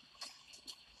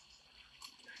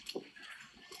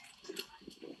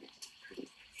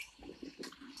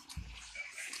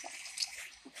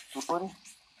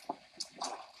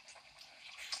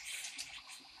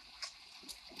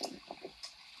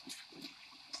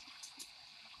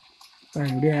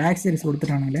 இப்படியே ஆக்சரிஸ்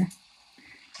கொடுத்துட்டானுங்களே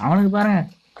அவனுக்கு. பாருங்க,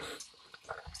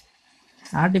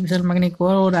 ஆர்டிஃபிஷியல் மெக்கானிக்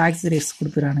ஒரு ஆக்சரிஸ்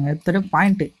கொடுத்துறானுங்க. எத்தனை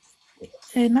பாயிண்ட்டு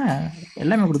என்ன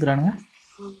எல்லாமே கொடுத்துறானுங்க.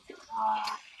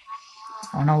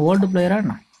 ஆனால் ஓல்டு பிளேயரா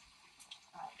என்ன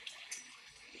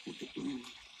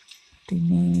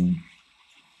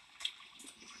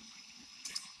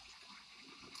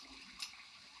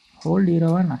ஹோல்ட்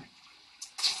ஹீரோவா என்ன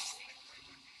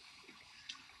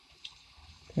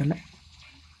தெரியல.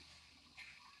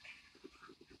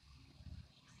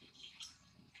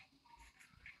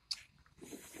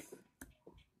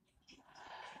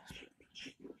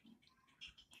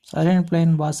 Silent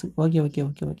plane pass. Okay okay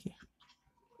okay okay.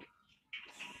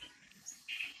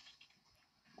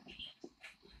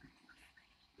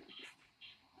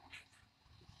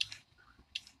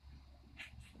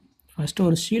 First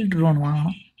ஒரு ஷீல்டு ட்ரோன்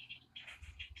வாங்கணும்.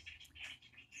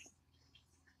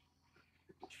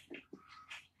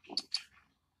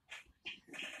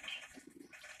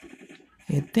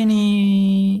 எத்தனை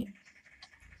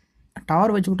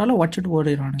டவர் வச்சு விட்டாலும் உடச்சிட்டு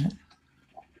ஓடிடுவானுங்க.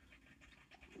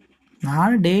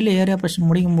 நானும் டெய்லி ஏரியா பிரச்சனை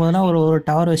முடிக்கும் போதெல்லாம் ஒரு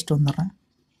டவர் வச்சுட்டு வந்துடுறேன்.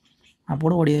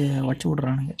 அப்போட உடச்சி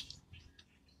விட்றானுங்க.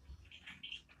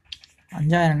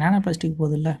 5000 நேனோ பிளாஸ்டிக்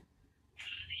போகுது இல்லை.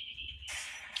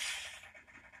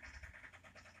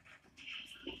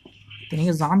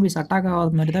 நீங்கள் ஜாம்பிஸ் அட்டாக்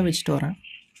ஆகாத மாதிரி தான் வச்சுட்டு வரேன்.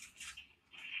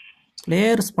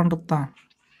 பிளேயர்ஸ் பண்ணுறது தான்.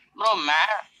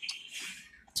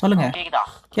 சொல்லுங்க.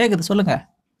 கேக்குது சொல்லுங்க.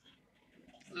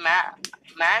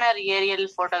 மேனர்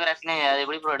ஏரியல் போட்டோகிராஃபினா அது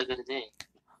எப்படி ப்ரோ எடுக்கிறது?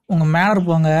 உங்க மேனர்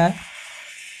போங்க,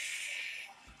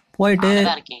 போயிட்டு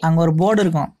அங்க ஒரு போர்டு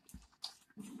இருக்கும்.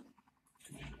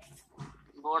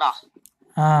 போர்டா?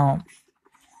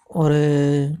 ஒரு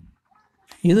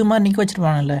இது மாதிரி நிக்க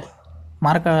வச்சிருப்பாங்கல்ல,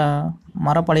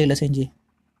 மரப்பலையில செஞ்சு.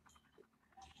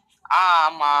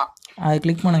 ஆமா, அதை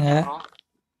கிளிக் பண்ணுங்க.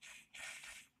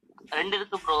 2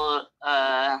 இருக்கு ப்ரோ.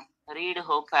 ரீட்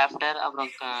ஹோப் ஆஃப்டர்,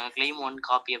 அப்புறம் கிளைம் 1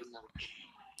 காப்பி அப்படின்னு.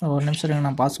 ஒரு நிமிஷம் இருங்க,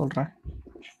 நான் பார்த்து சொல்கிறேன்.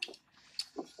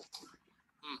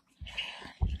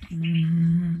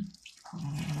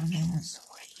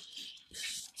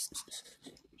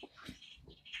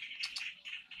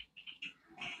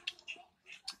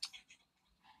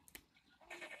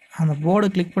 அந்த போர்டு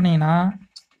கிளிக் பண்ணிங்கன்னா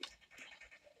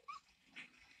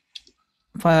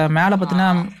மேலே பார்த்தீங்கன்னா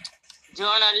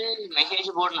ஜர்னல் மெசேஜ்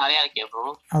போர்டு நிறையா இருக்கே ப்ரோ.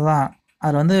 அதான்,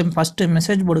 அது வந்து ஃபஸ்ட்டு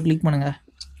மெசேஜ் போர்டு கிளிக் பண்ணுங்கள்.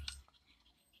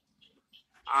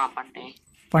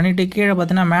 பண்ணிட்டு கீழே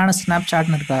பார்த்தீங்கன்னா மேன ஸ்னாப்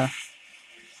சாட்னு இருக்கா?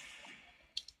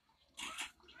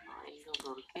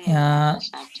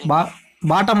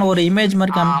 பாட்டமில் ஒரு இமேஜ்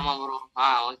மாதிரி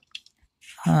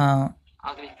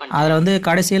அதில் வந்து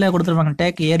கடைசியில் கொடுத்துருப்பாங்க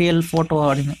டேக் ஏரியல் ஃபோட்டோ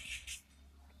அப்படின்னு.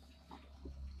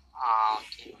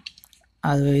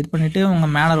 அது இது பண்ணிவிட்டு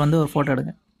உங்கள் மேனர் வந்து ஒரு ஃபோட்டோ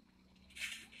எடுங்க.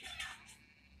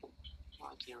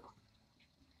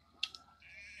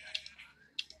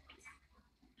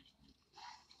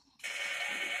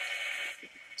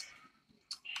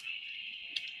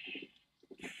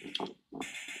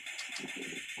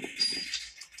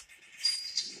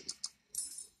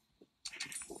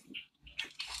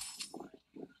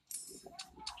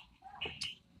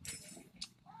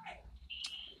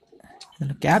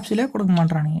 இதில் கேப்சூலே கொடுக்க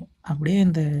மாட்றானுங்க, அப்படியே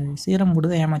இந்த சீரம் போட்டு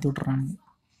தான் ஏமாற்றி விட்றானுங்க.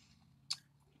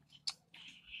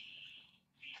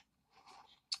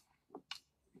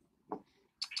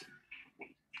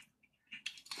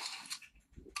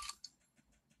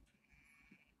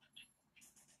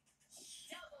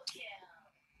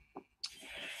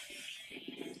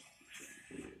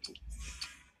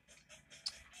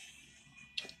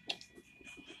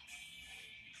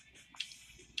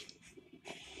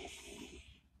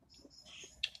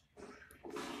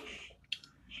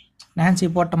 நான்சி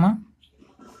போட்டோமா?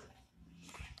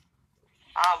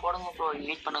 போடுங்க ப்ரோ,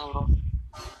 வெயிட் பண்ணுங்க ப்ரோ.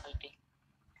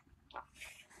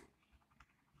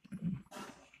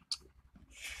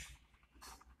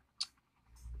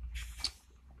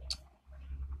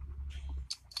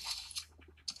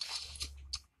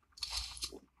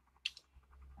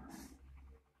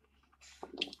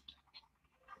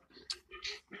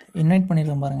 இன்வைட்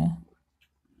பண்ணியிருக்கேன் பாருங்க.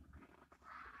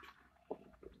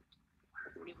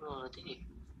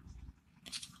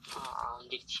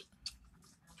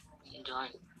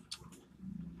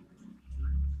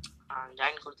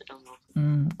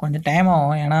 கொஞ்சம் டைம்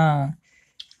ஆகும், ஏன்னா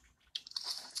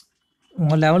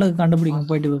உங்கள் லெவலுக்கு கண்டுபிடிக்கும்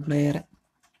போயிட்டு பிளேயரை.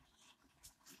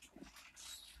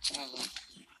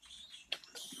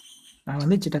 நான்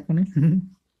வந்துச்சு டக்குன்னு.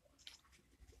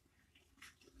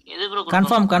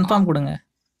 கன்ஃபார்ம் கொடுங்க.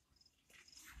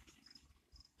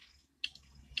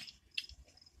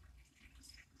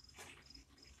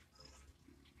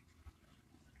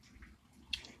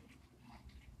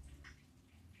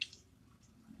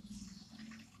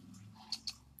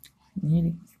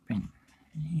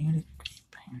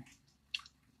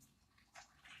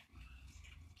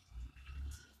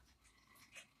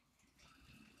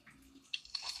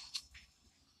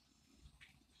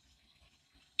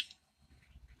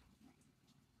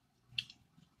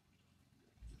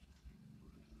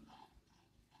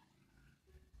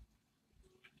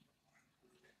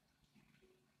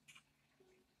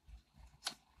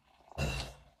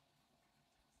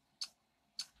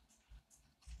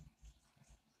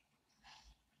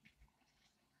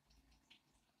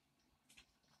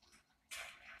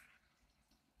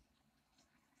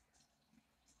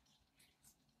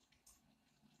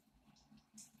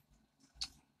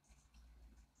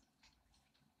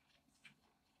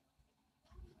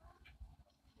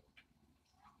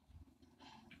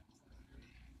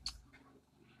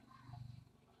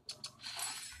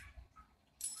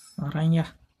 வராங்க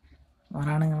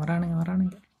வரானுங்க வரானுங்க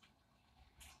வரானுங்க.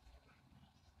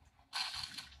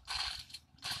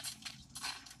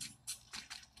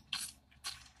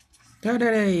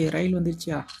 டேய் ரயில்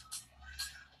வந்துருச்சியா?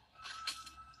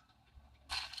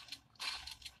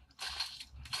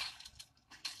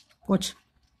 போச்சு.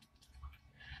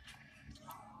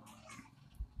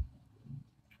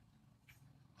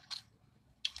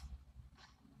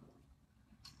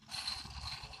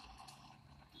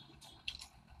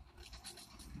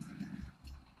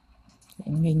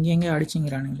 இங்கே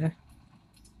அடிச்சுங்கிறானுங்களே.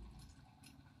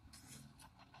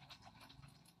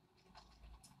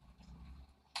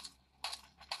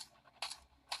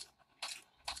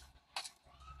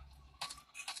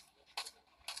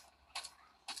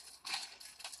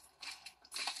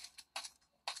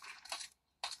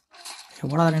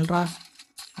 ஓடாத நில்றா,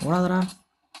 ஓடாதரா.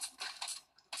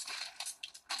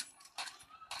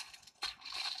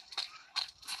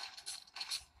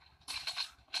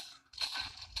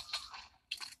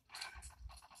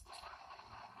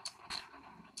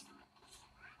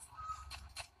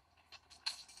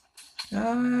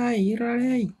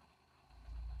 ஈராடே.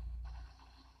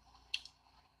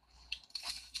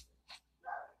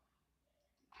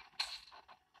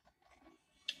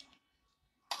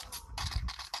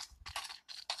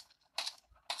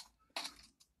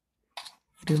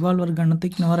 ரிவால்வர் கண்ணு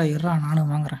தூக்கின்னு வர இருறா,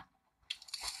 நானும் வாங்குறேன்.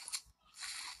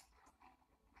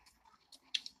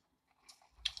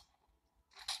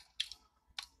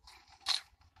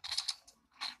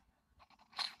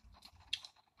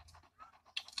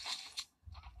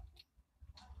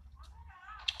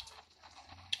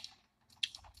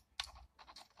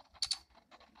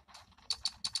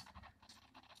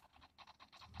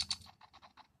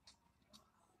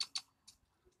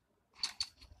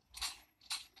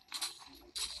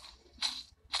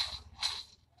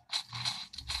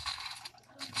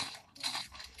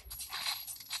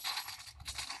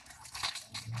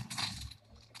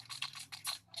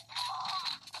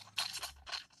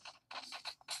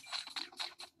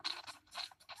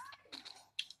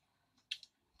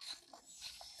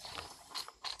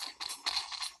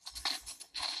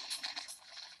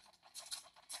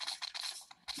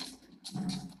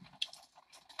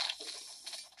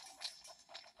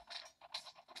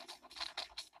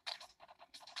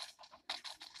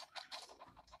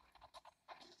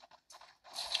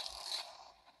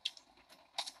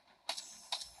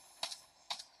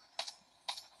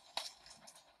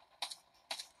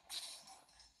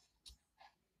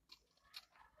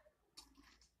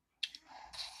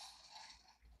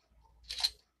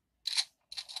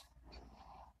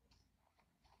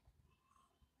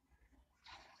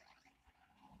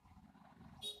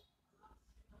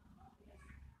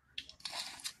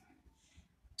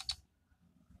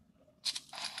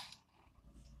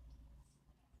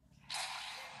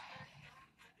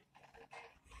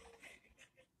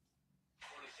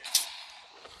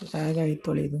 ஆயிரத்தி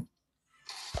தொலைது.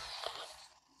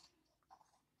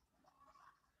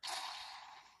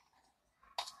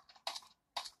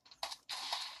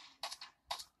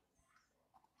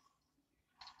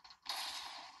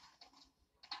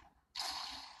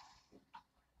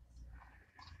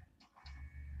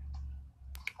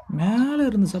 மேலே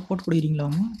இருந்து சப்போர்ட் கொடுக்குறீங்களா?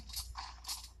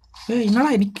 என்னடா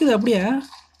நிற்குது அப்படியே?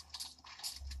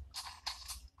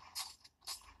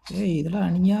 இதெல்லாம்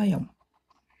அநியாயம்.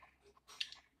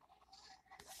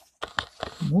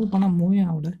 மூவ் பண்ண மூவே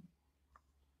ஆகுது.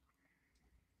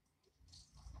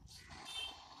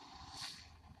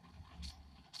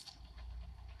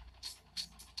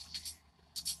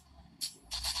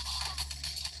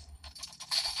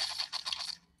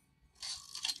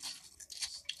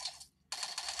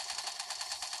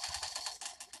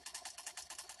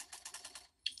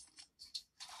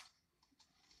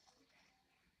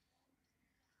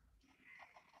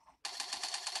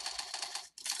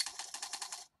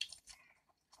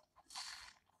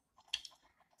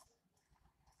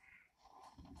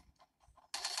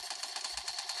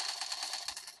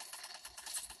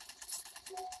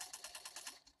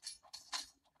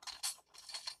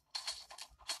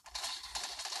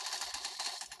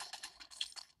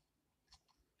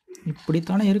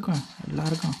 இப்படித்தானே இருக்கும்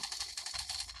எல்லாருக்கும்.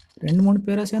 2-3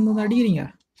 பேரை சேர்ந்து வந்து அடிக்கிறீங்க.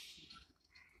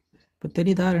 இப்போ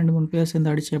தெரியுதா 2-3 பேர்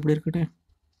சேர்ந்து அடிச்சு எப்படி இருக்கட்டும்.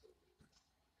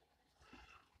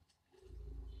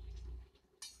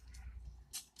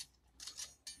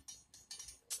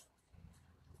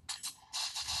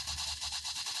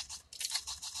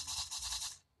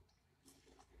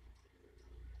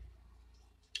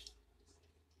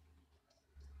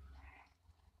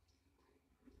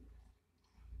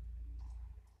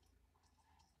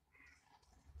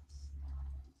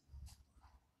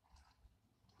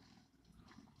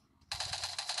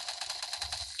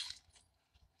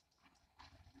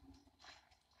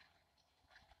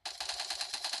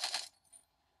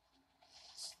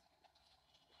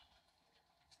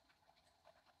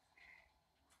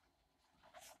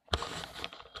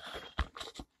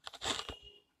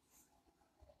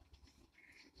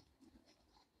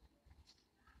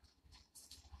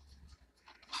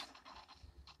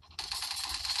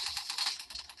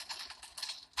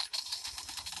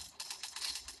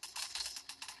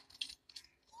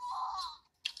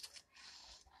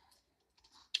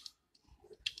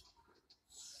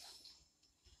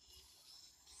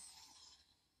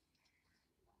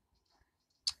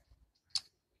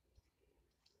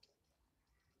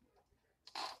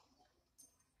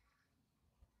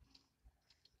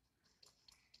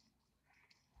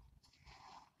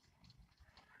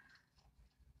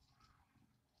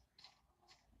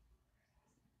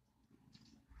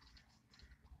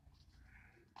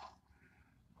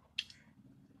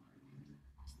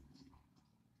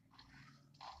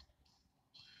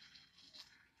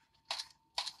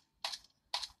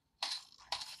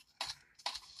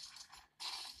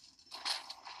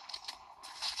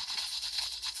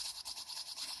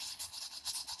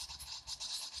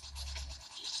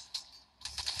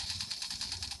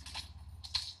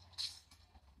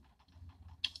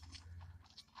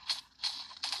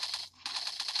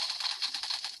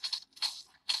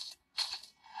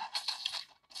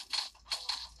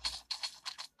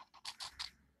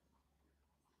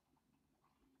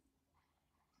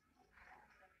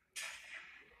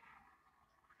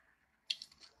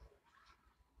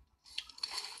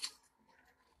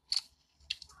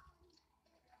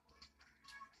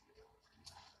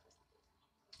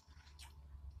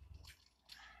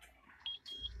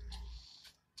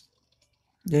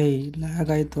 டேய்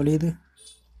லேக் ஆகி தொலையுது.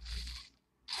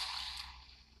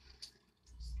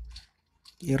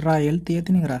 இருறா ஹெல்த்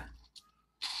ஏற்றுனுங்கிறா.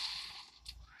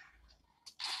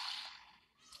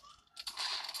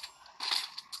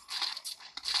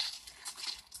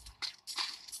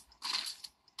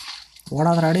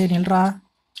 ஓடாதடா டே நில்றா.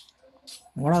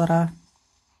 ஓடாதடா.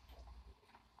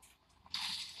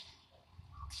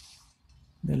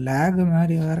 இந்த லேகு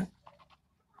மாதிரி வேறு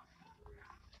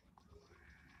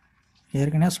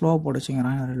ஏற்கனவே ஸ்லோவாக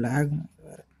போட்டுச்சுங்கிறான். லேக்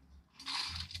வேறு.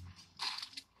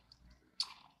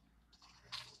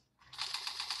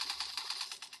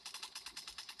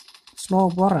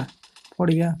 ஸ்லோவாக போடுற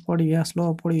போடுவியா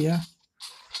ஸ்லோவாக போடுவியா?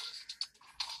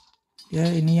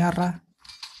 ஏய் நீ யாரா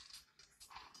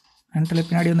மென்டலி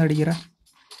பின்னாடி வந்து அடிக்கிற?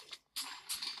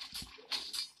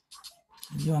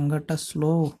 ஐயோ அங்கிட்ட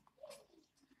ஸ்லோ.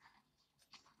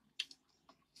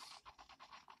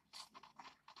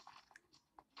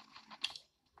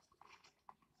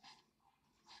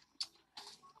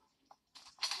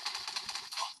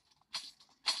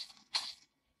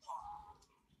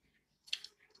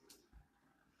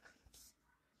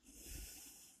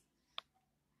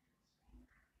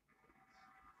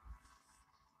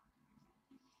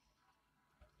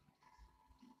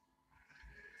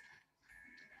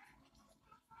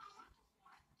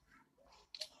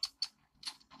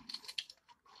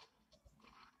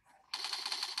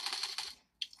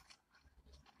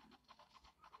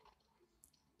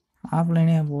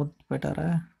 ஆஃப்லைனே போயிட்டார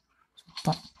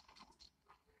சுத்தம்.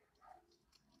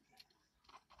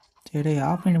 சரி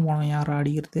ஆஃப்லைன் போனோம் யாரா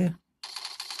அடிக்கிறது?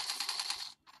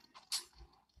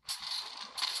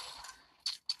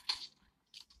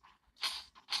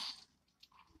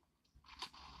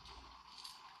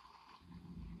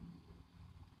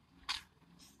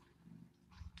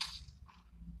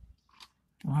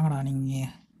 வாங்கடா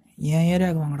நீங்கள் என்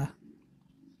ஏரியாவுக்கு வாங்கடா.